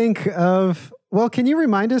what'd you think of? Well, can you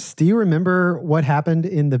remind us? Do you remember what happened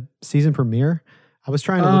in the season premiere? I was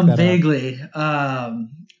trying to look that vaguely.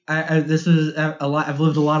 This is a lot. I've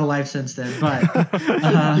lived a lot of life since then, but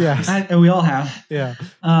yes, and we all have. Yeah.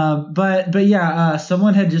 But yeah,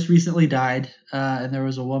 someone had just recently died, and there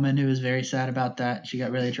was a woman who was very sad about that. She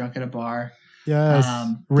got really drunk at a bar. Yes.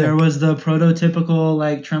 There was the prototypical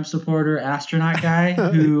like Trump supporter astronaut guy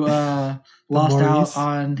who lost out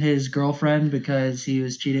on his girlfriend because he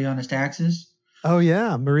was cheating on his taxes. Oh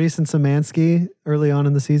yeah, Maurice and Szymanski early on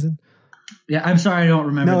in the season. Yeah, I'm sorry I don't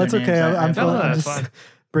remember. No, it's okay. I'm just fine.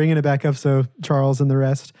 Bringing it back up so Charles and the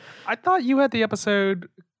rest. I thought you had the episode.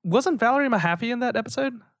 Wasn't Valerie Mahaffey in that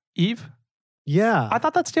episode? Eve? Yeah. I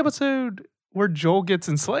thought that's the episode where Joel gets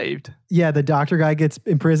enslaved. Yeah, the doctor guy gets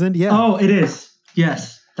imprisoned. Yeah. Oh, it is.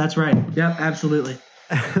 Yes, that's right. Yep, absolutely.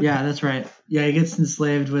 Yeah, that's right. Yeah, he gets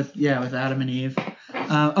enslaved with Adam and Eve.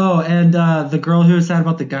 And the girl who was sad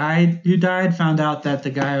about the guy who died found out that the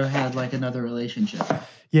guy had like another relationship.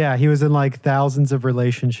 Yeah, he was in like thousands of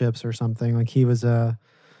relationships or something. Like he was a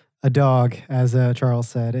dog, as Charles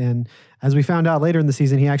said. And as we found out later in the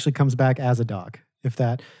season, he actually comes back as a dog. If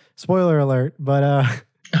that, spoiler alert, but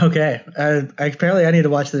okay. Apparently I need to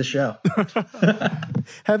watch this show.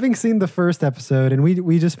 Having seen the first episode, and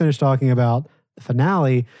we just finished talking about the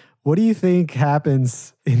finale, what do you think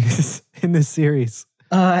happens in this series?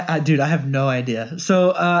 Dude, I have no idea.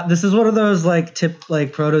 So this is one of those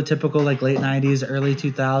prototypical like late 90s, early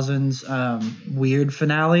 2000s weird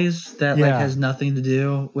finales that has nothing to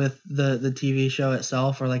do with the TV show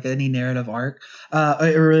itself or like any narrative arc.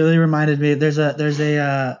 It really reminded me. There's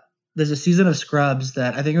a season of Scrubs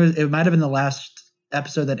that I think it might have been the last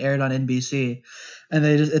episode that aired on NBC. and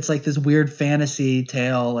it's like this weird fantasy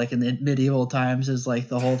tale, like in the medieval times is like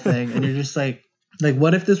the whole thing. And you're just like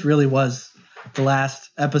what if this really was the last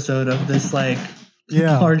episode of this like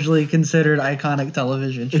largely considered iconic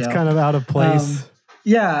television show? It's kind of out of place.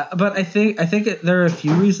 Yeah, but I think there are a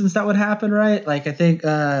few reasons that would happen, right? Like I think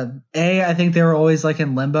I think they were always like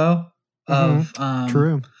in limbo of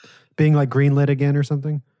true, being like greenlit again or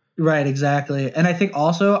something. Right, exactly. And I think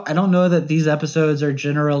also I don't know that these episodes are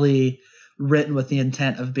generally written with the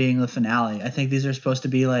intent of being the finale. I think these are supposed to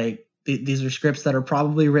be like these are scripts that are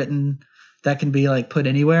probably written that can be like put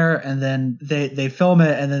anywhere, and then they film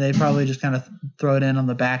it, and then they probably just kind of throw it in on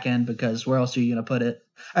the back end, because where else are you going to put it?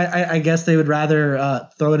 I guess they would rather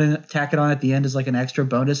throw it in, tack it on at the end as like an extra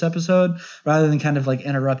bonus episode rather than kind of like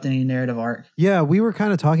interrupt any narrative arc. Yeah, we were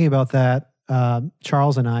kind of talking about that,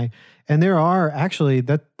 Charles and I, and there are actually,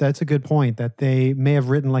 that's a good point, that they may have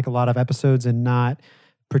written like a lot of episodes and not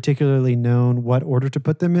particularly known what order to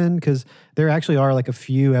put them in, because there actually are like a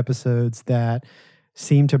few episodes that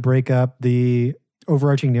seem to break up the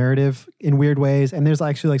overarching narrative in weird ways, and there's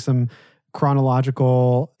actually like some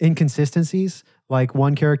chronological inconsistencies. Like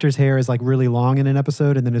one character's hair is like really long in an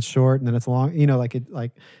episode, and then it's short, and then it's long. You know, like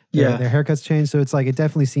their haircuts change. So it's like it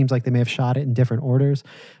definitely seems like they may have shot it in different orders.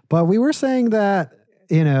 But we were saying that,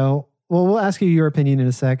 you know, well, we'll ask you your opinion in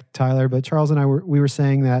a sec, Tyler. But Charles and I were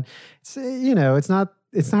saying that it's, you know, it's not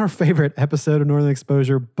our favorite episode of Northern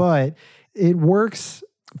Exposure, but it works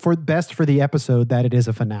best for the episode that it is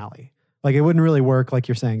a finale. Like it wouldn't really work, like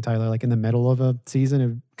you're saying, Tyler, like in the middle of a season. It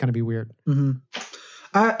would kind of be weird. Mm-hmm.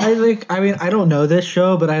 I don't know this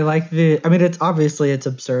show, but I like it's obviously it's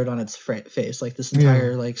absurd on its face, like this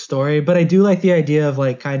entire like story, but I do like the idea of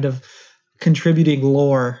like kind of contributing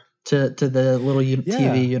lore to the little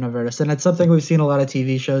TV universe. And it's something we've seen a lot of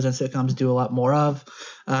TV shows and sitcoms do a lot more of.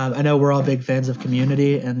 I know we're all big fans of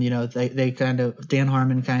Community, and, you know, they kind of, Dan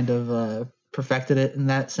Harmon kind of perfected it in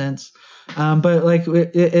that sense. But like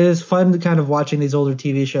it is fun to kind of watching these older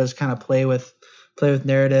TV shows kind of play with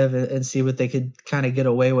narrative and see what they could kind of get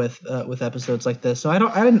away with episodes like this. So I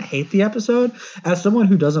didn't hate the episode. As someone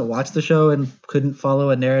who doesn't watch the show and couldn't follow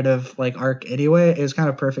a narrative like arc anyway, it was kind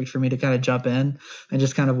of perfect for me to kind of jump in and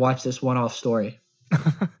just kind of watch this one-off story.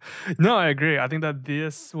 No, I agree. I think that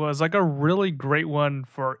this was like a really great one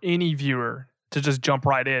for any viewer to just jump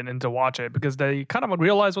right in and to watch it, because they kind of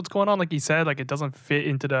realize what's going on. Like you said, like it doesn't fit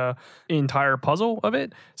into the entire puzzle of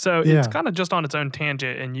it. So it's kind of just on its own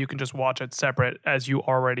tangent, and you can just watch it separate as you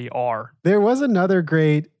already are. There was another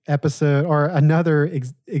great episode, or another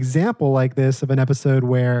example like this, of an episode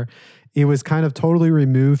where it was kind of totally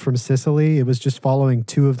removed from Sicily. It was just following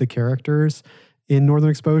two of the characters in Northern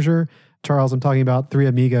Exposure. Charles, I'm talking about Three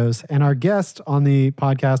Amigos. And our guest on the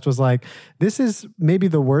podcast was like, this is maybe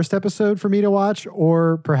the worst episode for me to watch,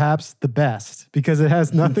 or perhaps the best, because it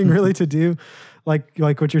has nothing really to do, like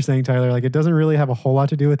what you're saying, Tyler. Like it doesn't really have a whole lot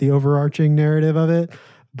to do with the overarching narrative of it,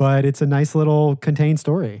 but it's a nice little contained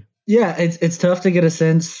story. Yeah, it's tough to get a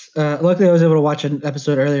sense. Luckily, I was able to watch an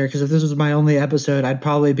episode earlier, because if this was my only episode, I'd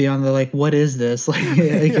probably be on the like, what is this? Like,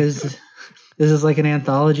 because this is like an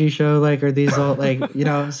anthology show, like, are these all like, you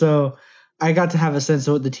know, so I got to have a sense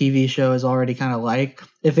of what the TV show is already kind of like.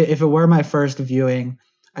 If it were my first viewing,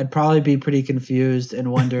 I'd probably be pretty confused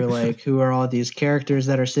and wonder like, who are all these characters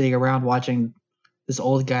that are sitting around watching this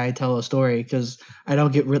old guy tell a story, because I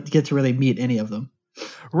don't get to really meet any of them.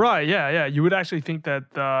 Right, yeah. You would actually think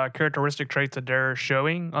that the characteristic traits that they're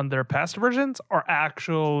showing on their past versions are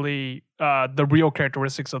actually the real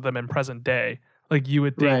characteristics of them in present day. Like you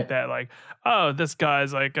would think that like, oh, this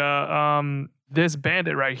guy's like this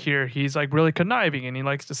bandit right here, he's like really conniving and he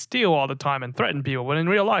likes to steal all the time and threaten people. When in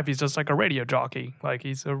real life, he's just like a radio jockey. Like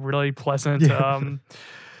he's a really pleasant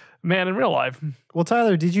man in real life. Well,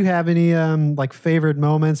 Tyler, did you have any like favorite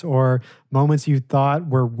moments or moments you thought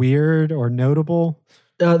were weird or notable?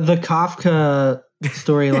 The Kafka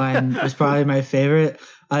storyline was probably my favorite.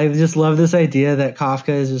 I just love this idea that Kafka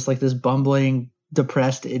is just like this bumbling,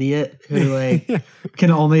 depressed idiot who like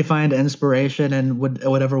can only find inspiration in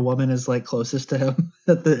whatever woman is like closest to him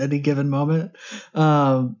at any given moment.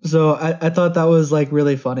 So I thought that was like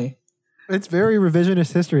really funny. It's very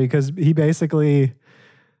revisionist history, because he basically,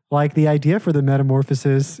 like, the idea for the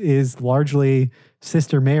metamorphosis is largely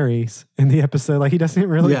Sister Mary's in the episode. Like he doesn't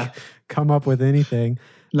really come up with anything.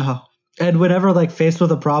 No. And whenever like faced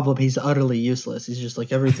with a problem, he's utterly useless. He's just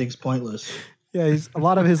like, everything's pointless. Yeah, he's a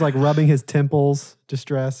lot of his like rubbing his temples,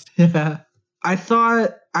 distressed. Yeah. I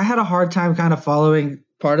thought I had a hard time kind of following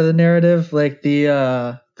part of the narrative, like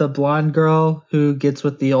the blonde girl who gets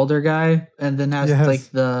with the older guy, and then has like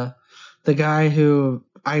the guy who,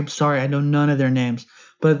 I'm sorry, I know none of their names,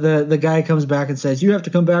 But the guy comes back and says, "You have to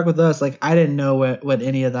come back with us." Like, I didn't know what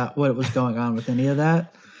any of that, what was going on with any of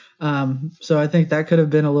that. So I think that could have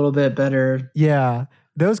been a little bit better. Yeah.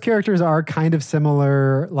 Those characters are kind of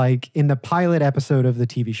similar, like in the pilot episode of the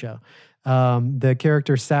TV show. The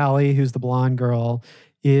character Sally, who's the blonde girl,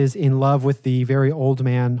 is in love with the very old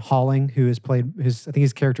man Halling, who is played, I think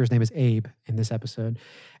his character's name is Abe in this episode.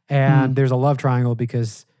 And there's a love triangle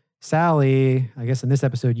because Sally, I guess in this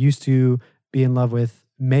episode, used to be in love with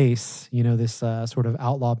Mace, this sort of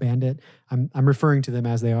outlaw bandit. I'm referring to them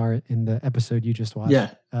as they are in the episode you just watched.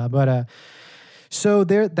 Yeah. So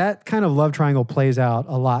that kind of love triangle plays out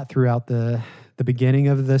a lot throughout the beginning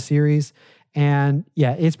of the series. And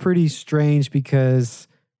yeah, it's pretty strange because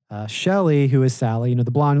Shelley, who is Sally,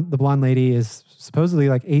 the blonde lady is supposedly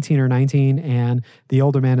like 18 or 19, and the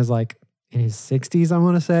older man is like in his 60s, I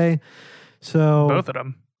want to say. So both of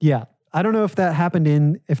them. Yeah. I don't know if that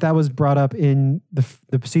happened if that was brought up in the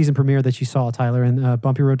season premiere that you saw, Tyler, in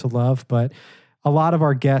Bumpy Road to Love, but a lot of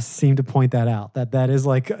our guests seem to point that out, that is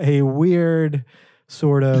like a weird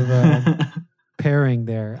sort of pairing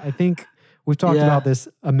there. I think we've talked about this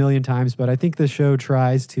a million times, but I think the show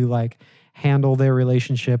tries to like handle their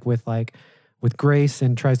relationship with grace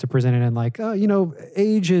and tries to present it in like,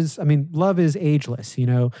 love is ageless,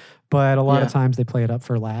 but a lot of times they play it up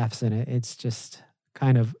for laughs, and it's just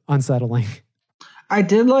kind of unsettling. I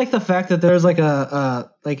did like the fact that there's like a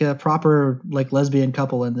proper like lesbian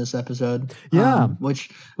couple in this episode. Yeah. Which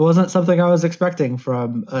wasn't something I was expecting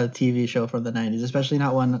from a TV show from the 90s, especially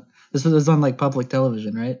not one. This was on like public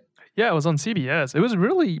television, right? Yeah, it was on CBS. It was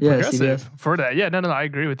really progressive for that. Yeah, no, I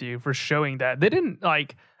agree with you for showing that. They didn't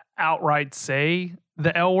like outright say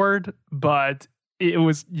the L word, but it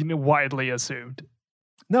was widely assumed.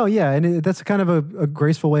 No, yeah, and that's kind of a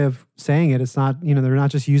graceful way of saying it. It's not, they're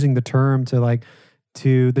not just using the term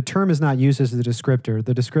the term is not used as the descriptor.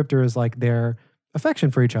 The descriptor is like their affection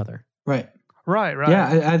for each other. Right. Right.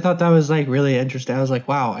 Yeah, I thought that was like really interesting. I was like,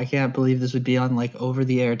 wow, I can't believe this would be on like over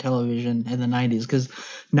the air television in the 90s. Because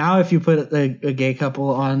now if you put a gay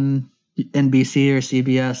couple on NBC or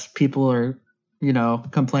CBS, people are,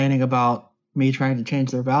 complaining about me trying to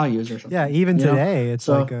change their values or something. Yeah, even today, it's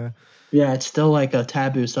yeah, it's still like a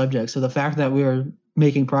taboo subject. So the fact that we were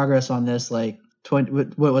making progress on this, like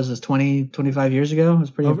 25 years ago,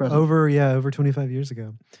 was pretty impressive. Over 25 years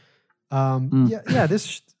ago.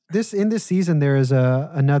 This in this season there is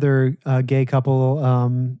another gay couple,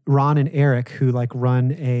 Ron and Eric, who like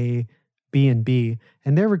run a B&B,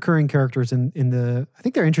 and they're recurring characters in the. I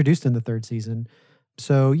think they're introduced in the third season.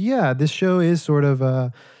 So yeah, this show is sort of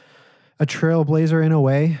a trailblazer in a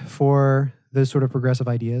way for those sort of progressive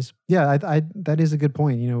ideas. Yeah, I that is a good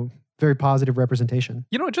point. Very positive representation.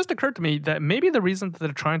 It just occurred to me that maybe the reason that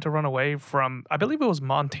they're trying to run away from, I believe it was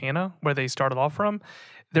Montana, where they started off from,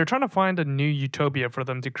 they're trying to find a new utopia for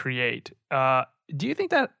them to create. Do you think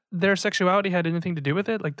that their sexuality had anything to do with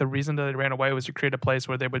it? Like the reason that they ran away was to create a place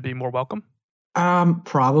where they would be more welcome?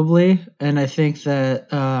 Probably. And I think that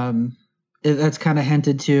that's kind of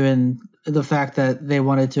hinted to in the fact that they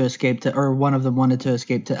wanted to escape or one of them wanted to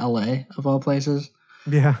escape to LA, of all places.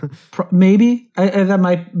 Yeah. Maybe. That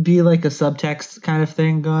might be like a subtext kind of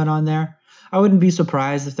thing going on there. I wouldn't be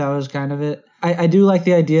surprised if that was kind of it. I do like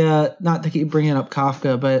the idea, not to keep bringing up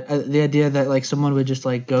Kafka, but the idea that like someone would just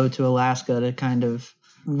like go to Alaska to kind of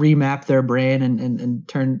remap their brain and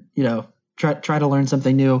turn, try to learn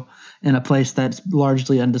something new in a place that's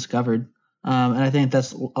largely undiscovered. And I think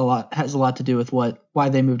that's has a lot to do with why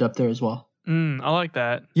they moved up there as well. I like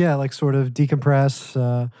that. Yeah, like sort of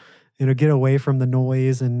decompress, get away from the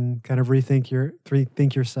noise and kind of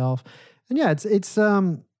rethink yourself. And yeah, it's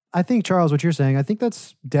I think, Charles, what you're saying, I think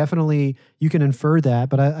that's definitely, you can infer that,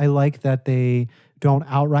 but I like that they don't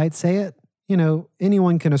outright say it.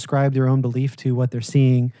 Anyone can ascribe their own belief to what they're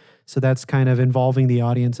seeing. So that's kind of involving the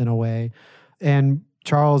audience in a way. And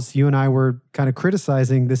Charles, you and I were kind of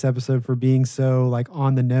criticizing this episode for being so like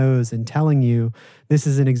on the nose and telling you this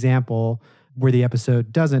is an example where the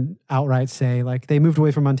episode doesn't outright say like they moved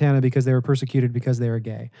away from Montana because they were persecuted because they were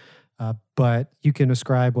gay. But you can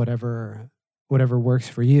ascribe whatever works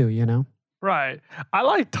for you, Right. I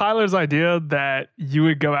like Tyler's idea that you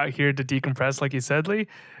would go out here to decompress, like you said, Lee.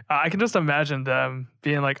 I can just imagine them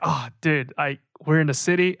being like, oh, dude, we're in the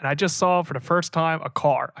city and I just saw for the first time a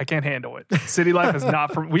car. I can't handle it. City life is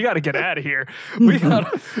not for, we got to get out of here. We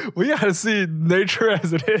got to see nature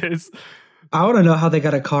as it is. I want to know how they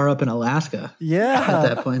got a car up in Alaska. Yeah.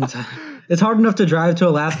 At that point in time. It's hard enough to drive to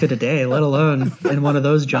Alaska today, let alone in one of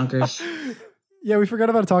those junkers. Yeah, we forgot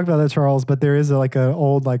about to talk about that, Charles, but there is like an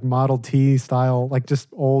old like Model T style, like just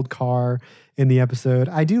old car in the episode.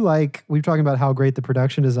 I do like, we've talking about how great the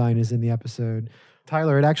production design is in the episode.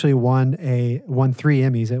 Tyler, it actually won 3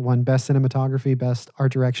 Emmys. It won Best Cinematography, Best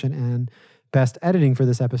Art Direction, and Best Editing for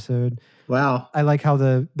this episode. Wow. I like how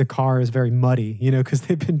the car is very muddy, because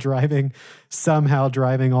they've been somehow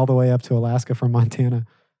driving all the way up to Alaska from Montana.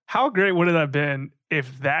 How great would it have been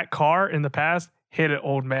if that car in the past hit an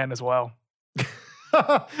old man as well?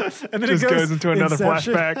 And then just it goes into another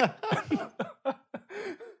Inception.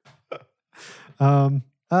 flashback.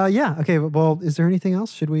 Yeah. Okay. Well, is there anything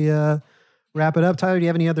else? Should we wrap it up? Tyler, do you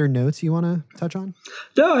have any other notes you want to touch on?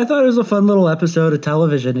 No, I thought it was a fun little episode of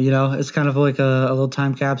television. It's kind of like a little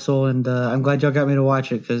time capsule, and I'm glad y'all got me to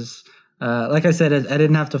watch it because, like I said, I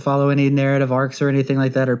didn't have to follow any narrative arcs or anything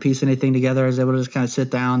like that or piece anything together. I was able to just kind of sit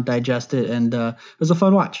down, digest it, and it was a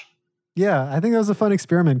fun watch. Yeah, I think that was a fun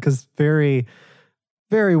experiment because very,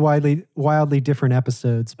 very wildly different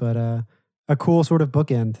episodes, but a cool sort of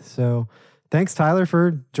bookend. So thanks, Tyler,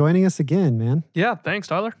 for joining us again, man. Yeah, thanks,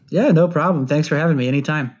 Tyler. Yeah, no problem. Thanks for having me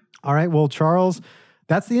anytime. All right, well, Charles,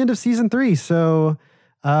 that's the end of season 3. So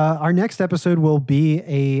our next episode will be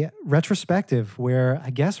a retrospective where I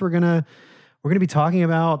guess we're gonna be talking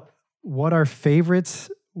about what our favorites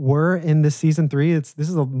were in this season 3. This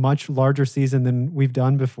is a much larger season than we've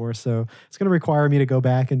done before, so it's going to require me to go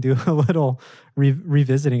back and do a little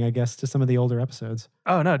revisiting, I guess, to some of the older episodes.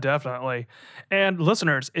 Oh, no, definitely. And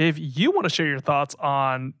listeners, if you want to share your thoughts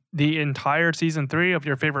on the entire season 3 of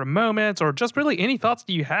your favorite moments, or just really any thoughts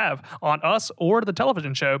that you have on us or the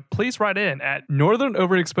television show, please write in at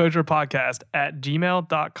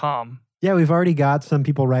northernoverexposurepodcast@gmail.com. Yeah, we've already got some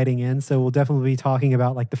people writing in, so we'll definitely be talking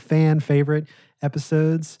about like the fan favorite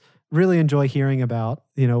episodes. Really enjoy hearing about,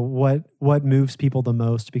 what moves people the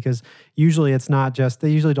most, because usually it's not just,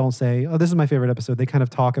 they usually don't say, oh, this is my favorite episode. They kind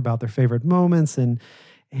of talk about their favorite moments and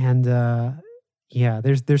yeah,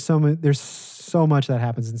 there's so much that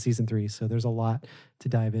happens in season 3. So there's a lot to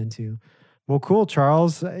dive into. Well, cool,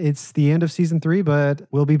 Charles. It's the end of season 3, but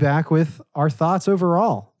we'll be back with our thoughts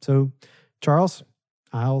overall. So Charles,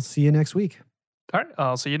 I'll see you next week. All right,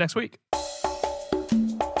 I'll see you next week.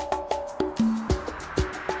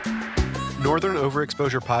 Northern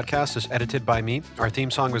Overexposure Podcast is edited by me. Our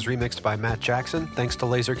theme song was remixed by Matt Jackson. Thanks to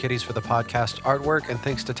Laser Kitties for the podcast artwork, and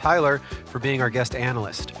thanks to Tyler for being our guest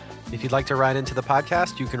analyst. If you'd like to write into the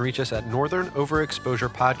podcast, you can reach us at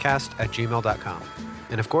northernoverexposurepodcast@gmail.com.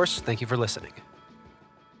 And of course, thank you for listening.